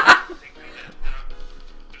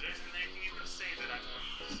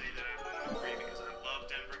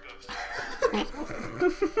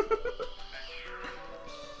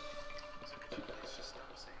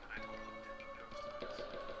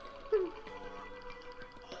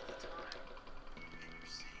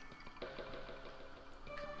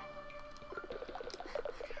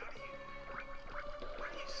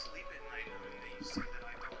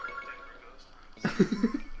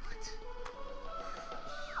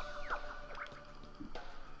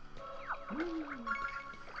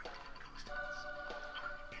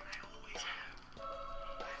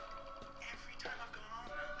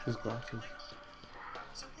His glasses.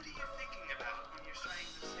 So what are you thinking about when you're trying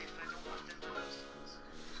to say that I don't want them to roast us?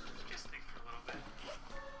 Just think for a little bit.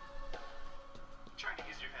 Try to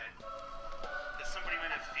use your head. That somebody might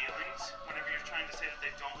have feelings whenever you're trying to say that they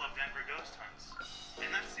don't love Denver ghost hunts. And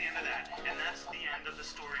that's the end of that. And that's the end of the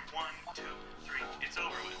story. 1, 2, 3. It's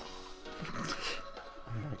over with.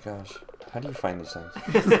 Oh my gosh. How do you find these things?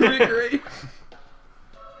 Isn't it great?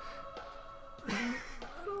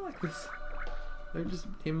 I don't like this. They're just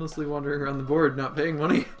aimlessly wandering around the board, not paying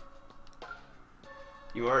money.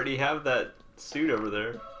 You already have that suit over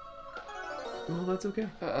there. Well, that's okay.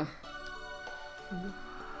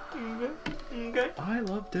 Okay. I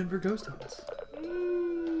love Denver ghost hunts.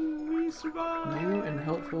 We survived. New and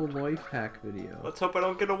helpful life hack video. Let's hope I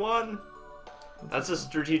don't get a 1. That's a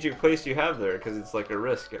strategic place you have there, because it's like a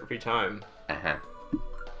risk every time. Uh-huh.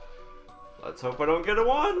 Let's hope I don't get a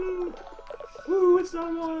 1. Woo, it's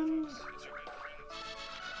not a 1.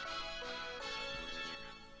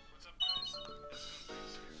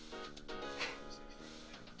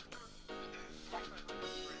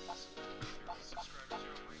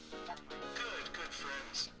 Good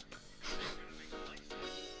friends.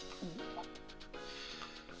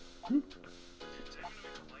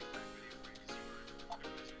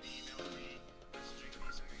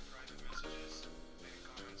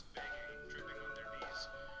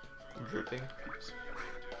 Dripping.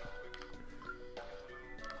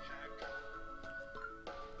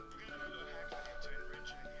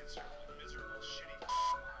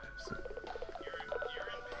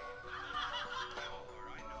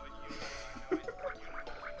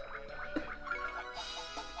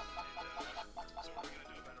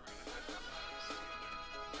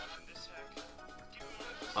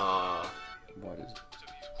 What is...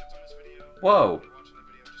 Whoa!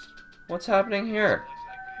 What's happening here?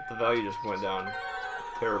 The value just went down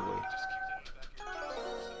terribly.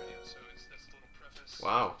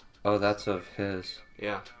 Wow. Oh, that's of his.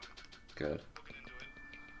 Yeah. Good.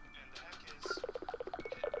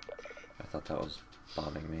 I thought that was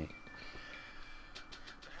bombing me.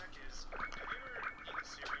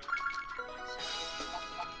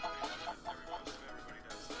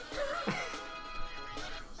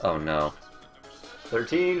 Oh no.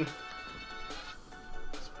 13.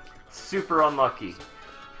 Super unlucky.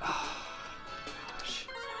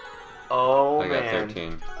 Oh, I got man.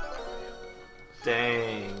 13.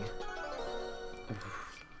 Dang.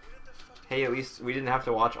 Hey, at least we didn't have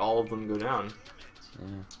to watch all of them go down. Yeah.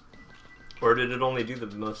 Or did it only do the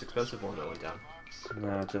most expensive one that went down?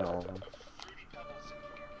 No, I did all of them.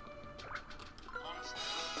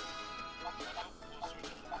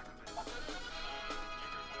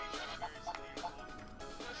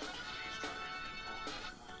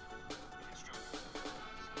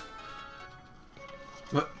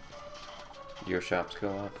 What? Your shops go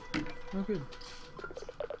up. Oh, good.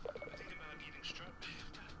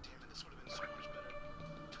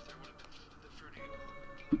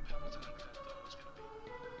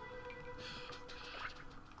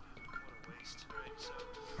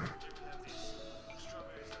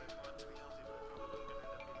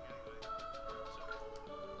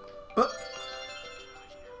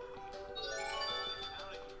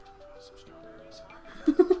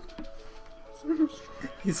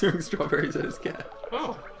 He's throwing strawberries at his cat.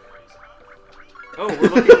 Oh. Oh,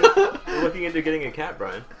 we're looking into getting a cat,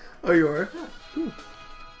 Brian. Oh, you are? Cool.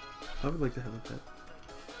 I would like to have a pet.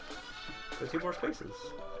 There are 2 more spaces.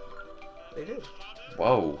 They did.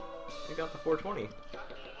 Whoa. They got the 420.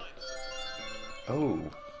 Oh.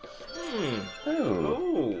 Hmm. Oh.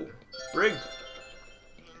 Oh. Rigged.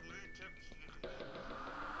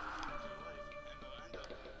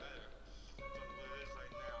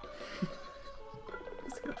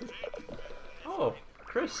 Oh,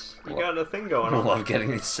 Chris, you got a thing going I on. love getting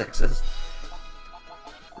these 6s.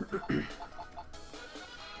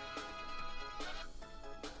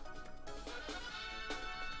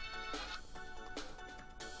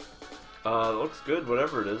 Looks good,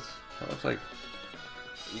 whatever it is. That looks like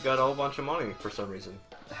You got a whole bunch of money for some reason.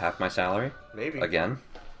 half my salary. Maybe. Again?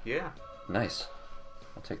 Yeah. Nice.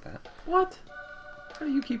 I'll take that. What? How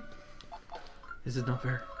do you keep... This is not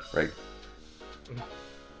fair. Rig.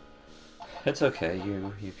 It's okay.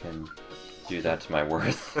 You can do that to my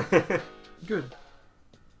worth. Good.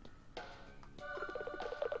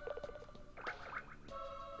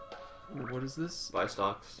 What is this? Buy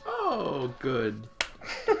stocks. Oh, good.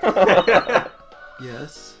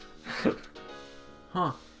 Yes.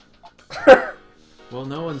 Huh. Well,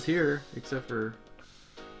 no one's here except for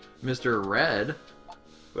Mr. Red.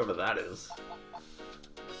 Whoever that is.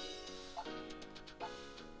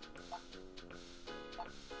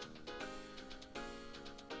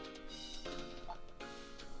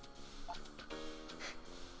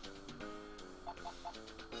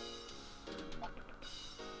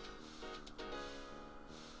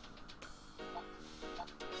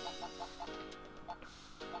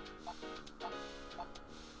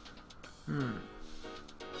 Hmm.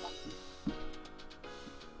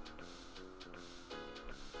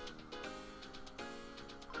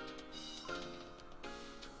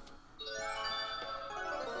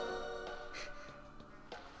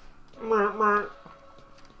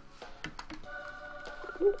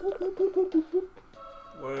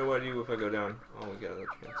 What do I do if I go down? Oh, we get another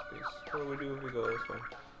chance space. What do we do if we go this way?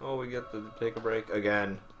 Oh, we get to take a break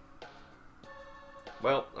again.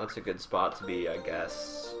 Well, that's a good spot to be, I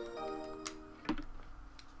guess.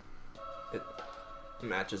 It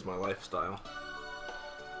matches my lifestyle.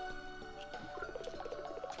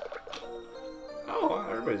 Oh,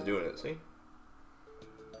 everybody's doing it, see?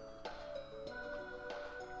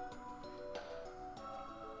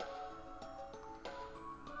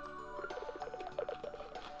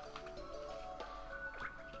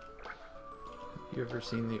 You ever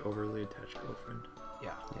seen The Overly Attached Girlfriend?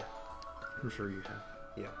 Yeah. Yeah. I'm sure you have.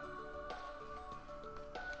 Yeah.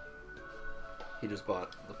 He just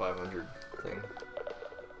bought the 500 thing.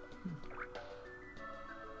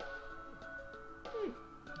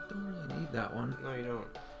 Don't really need that one. No, you don't.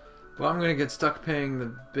 Well, I'm gonna get stuck paying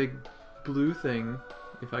the big blue thing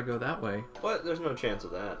if I go that way. What? There's no chance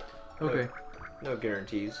of that. Okay. No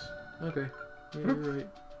guarantees. Okay. Yeah, you're right.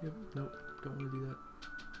 Yep. Nope. Don't want to do that.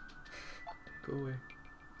 Go away.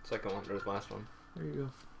 Second one, or the last one. There you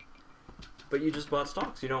go. But you just bought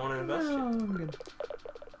stocks. You don't want to invest No, yet. I'm good.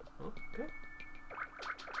 Okay.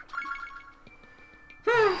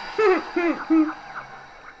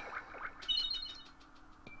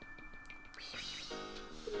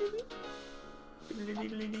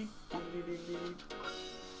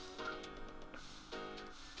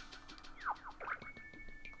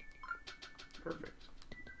 Perfect.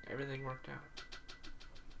 Everything worked out.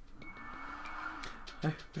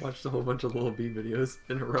 I watched a whole bunch of Lil B videos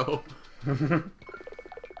in a row.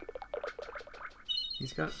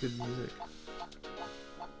 He's got good music.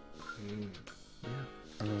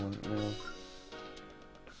 Yeah. No.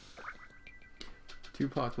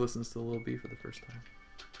 Tupac listens to Lil B for the first time.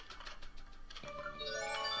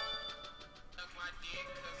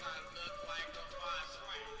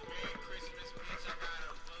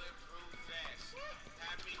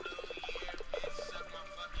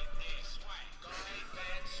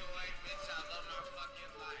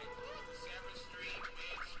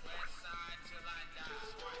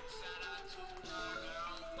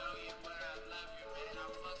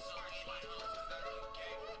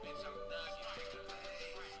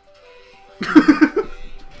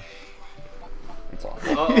 It's all.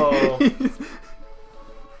 Uh-oh. He's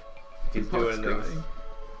Tupac's doing things. crying.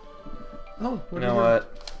 Oh, You what know is what?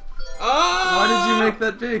 Why did you make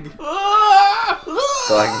that big?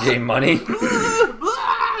 So I can gain money.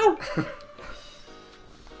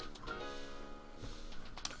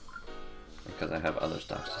 Because I have other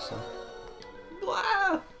stocks to sell.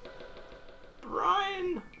 Blah!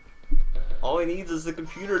 Brian! All he needs is the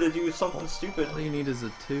computer to do something stupid. All you need is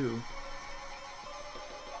a 2.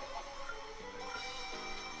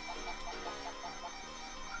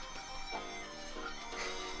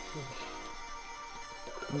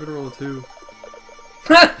 I'm gonna roll a 2.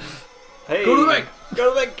 Hey! Go to the bank!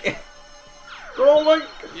 Go to the bank! Go to the bank!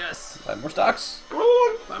 Yes! 5 more stocks. Go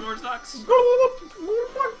to the 5 more stocks! bank! Go to the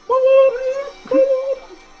bank! Go to the bank!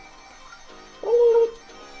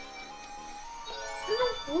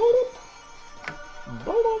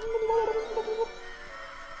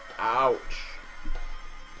 Ouch.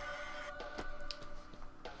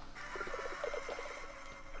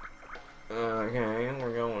 Okay,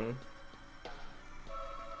 we're going.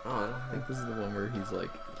 Oh, I don't I think this is the one where he's like,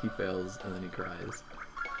 he fails and then he cries.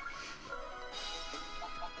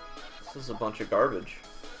 This is a bunch of garbage.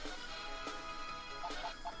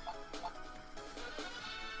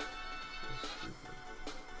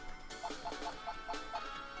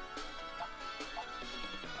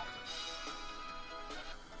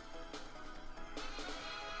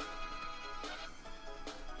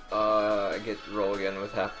 I get to roll again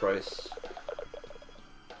with half price.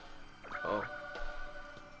 Oh.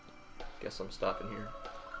 Guess I'm stopping here.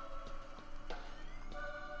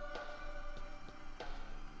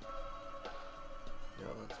 No,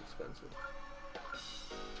 that's expensive.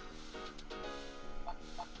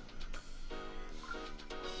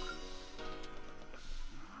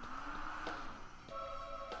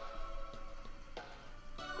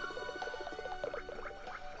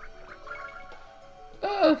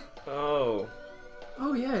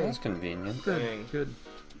 That's convenient. Good. Dang. Good.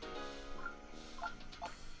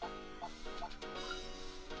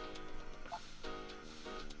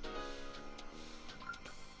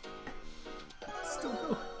 Still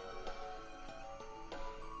go.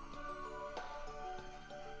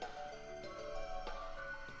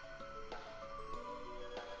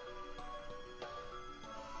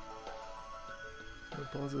 I'll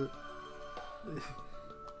pause it.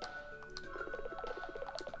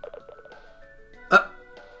 Huh.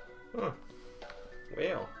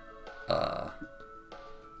 Well.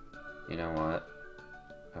 You know what?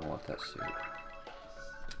 I want that suit.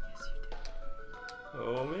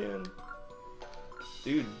 Oh man.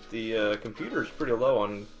 Dude, the computer's pretty low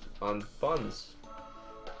on funds.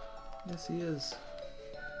 Yes, he is.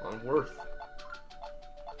 On worth.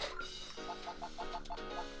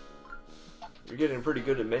 You're getting pretty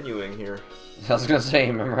good at menuing here. I was gonna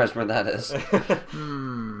say, memorize where that is.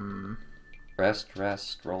 Hmm.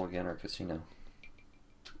 Rest, roll again, or casino.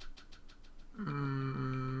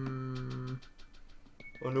 Mm.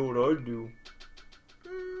 I know what I'd do.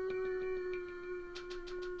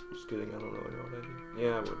 Just kidding, I don't really know what I do.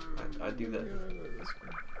 Yeah, I would. I'd do that.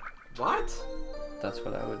 What? That's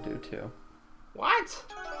what I would do too. What?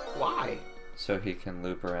 Why? So he can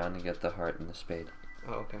loop around and get the heart and the spade.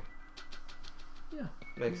 Oh, okay. Yeah.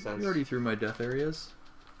 Makes sense. You already threw my death areas.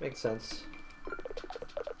 Makes sense.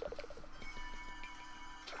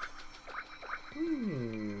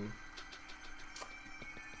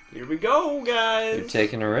 Here we go, guys! You're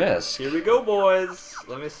taking a risk. Here we go, boys!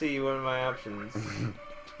 Let me see, what are my options?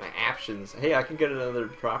 My options. Hey, I can get another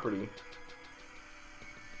property.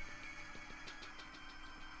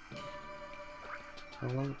 How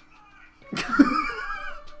long?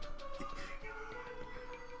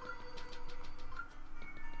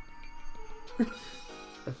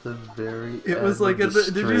 At the very It end was like of at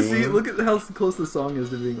the the. Did you see? stream. Look at how close the song is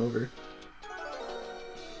to being over.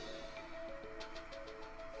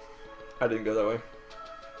 I didn't go that way.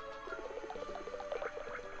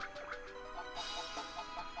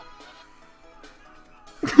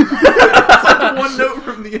 One note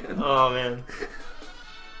from the end. Oh, man.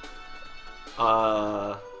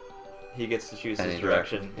 He gets to choose Any his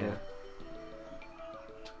direction. direction, Yeah.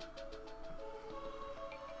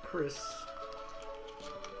 Chris.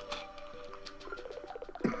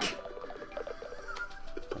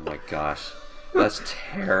 Oh my gosh. That's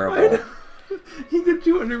terrible. He did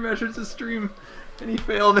 200 measures of stream, and he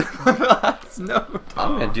failed in the last note.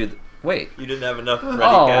 I'm gonna do. Wait. You didn't have enough ready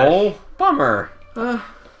Oh, cash. bummer. I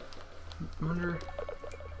wonder.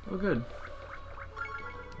 Oh, good.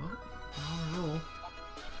 Well, I'll roll.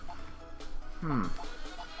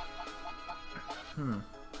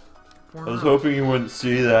 Four in a row. hoping you wouldn't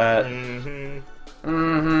see that. Mm-hmm.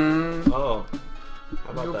 Mm-hmm. Oh.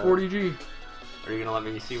 How about Go that? 40G. Are you gonna let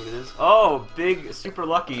me see what it is? Oh, big, super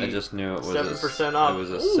lucky. I just knew it was 7% off. It was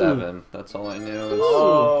a Ooh. 7. That's all I knew.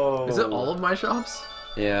 Oh. Is it all of my shops?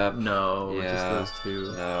 Yeah. No, Yeah. just those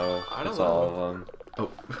two. No. I don't It's know. all of them.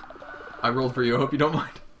 Oh, I rolled for you. I hope you don't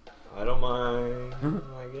mind. I don't mind.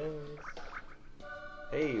 I guess.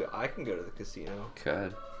 Hey, I can go to the casino.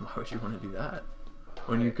 Good. Why would you want to do that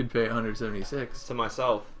when you could pay 176? To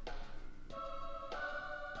myself.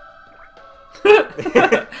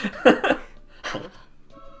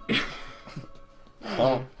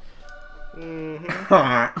 Oh.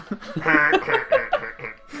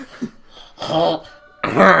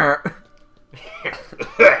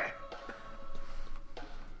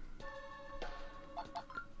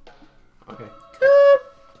 Okay.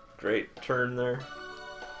 Great turn there.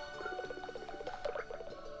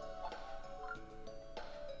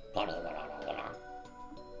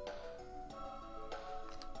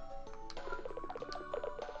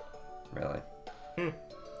 Really?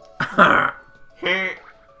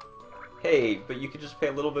 Hey, but you could just pay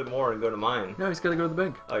a little bit more and go to mine. No, he's got to go to the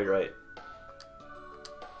bank. Oh, you're right.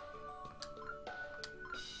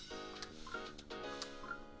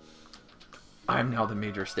 I'm now the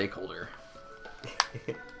major stakeholder.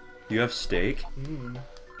 You have steak?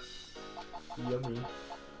 Yummy.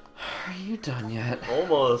 Are you done yet?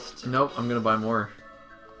 Almost. Nope, I'm gonna buy more.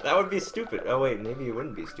 That would be stupid. Oh wait, maybe it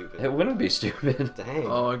wouldn't be stupid. It wouldn't be stupid. Dang.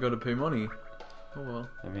 Oh, I gotta pay money. Oh well.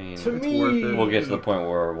 I mean, To It's me. worth it. we'll get to the point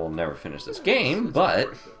where we'll never finish this game, but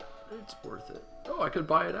It's worth it. Oh, I could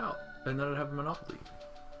buy it out, and then I'd have a monopoly.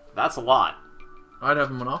 That's a lot. I'd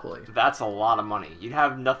have a monopoly. That's a lot of money. You'd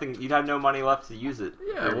have nothing. You'd have no money left to use it.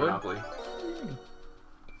 Yeah, for I your would. Monopoly.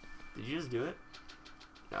 Did you just do it?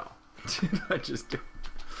 No. Did I just do?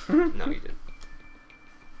 No, you didn't.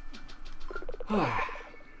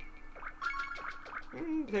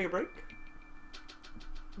 Take a break.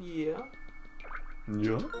 Yeah.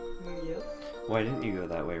 Yeah. Yep. Why didn't you go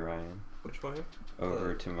that way, Ryan? Which way?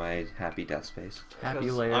 Over to my happy death space. Happy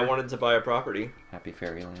Because layer. I wanted to buy a property. Happy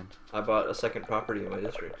fairyland. I bought a second property in my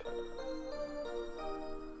district.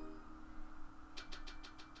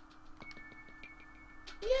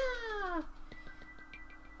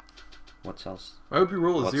 What else? I hope you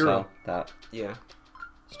roll a What 0. sell? That. Yeah.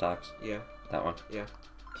 Stocks. Yeah. That one. Yeah.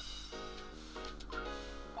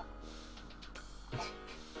 What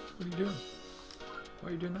are you doing? Why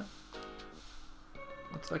are you doing that?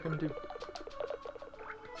 What's that gonna do? Give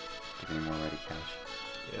me more ready cash.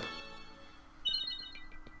 Yeah.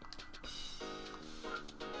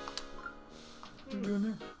 What are you doing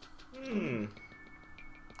there?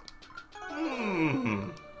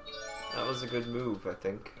 That was a good move, I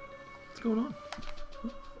think. What's going on?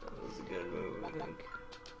 That was a good move, I think.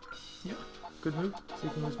 Yeah, good move. So you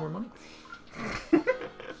can lose more money.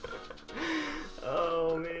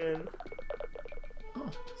 Oh, man. Oh,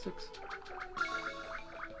 6.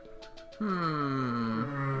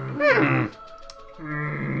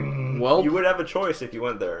 Well, You would have a choice if you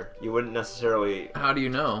went there. You wouldn't necessarily... how do you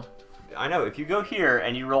know? I know, if you go here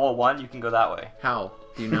and you roll a 1, you can go that way. How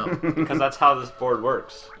do you know? Because that's how this board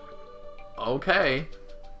works. Okay.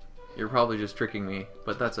 You're probably just tricking me,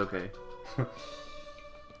 but that's okay.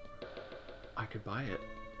 I could buy it.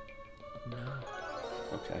 No.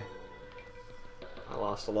 Okay. I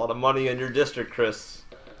lost a lot of money in your district, Chris.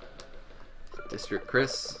 District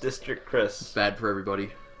Chris. District Chris. Bad for everybody.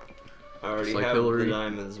 I already Just like have Hillary. the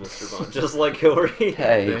diamonds, Mr. Bond. Just like Hillary.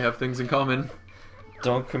 Hey, They have things in common.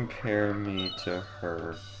 don't compare me to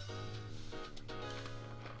her.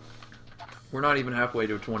 We're not even halfway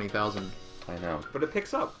to 20,000. I know. But it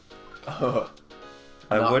picks up. No.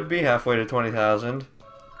 I would be halfway to 20,000.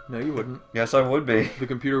 No, you wouldn't. Yes, I would be. The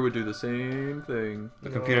computer would do the same thing. The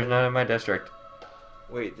computer's not in my district.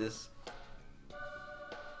 Wait, this...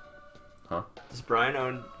 Huh? Does Brian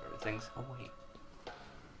own things? Oh, wait.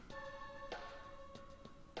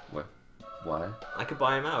 What? What? I could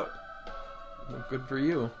buy him out. Well, good for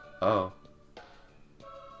you. Oh,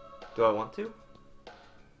 Do I want to?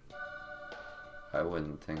 I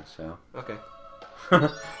wouldn't think so. Okay.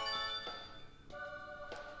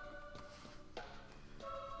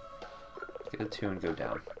 Get a 2 and go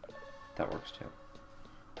down. That works too.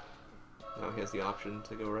 Now he has the option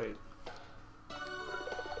to go right.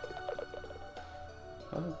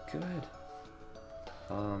 Oh, good.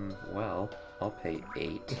 Well, I'll pay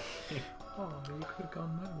 8. Oh, you could have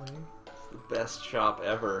gone my way. It's the best shop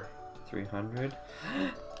ever. 300.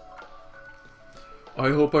 I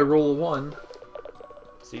hope I roll a 1.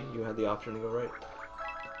 See, you had the option to go right.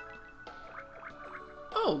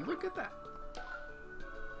 Oh, look at that.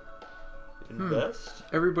 Invest?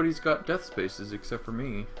 Everybody's got death spaces except for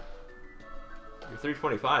me. Your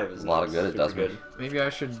 325 is A lot of good it does me. Maybe I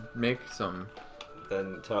should make some.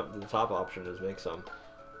 Then the top option is make some.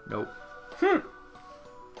 Nope.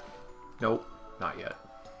 Nope. Not yet.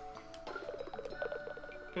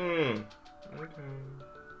 Okay.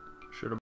 Should have.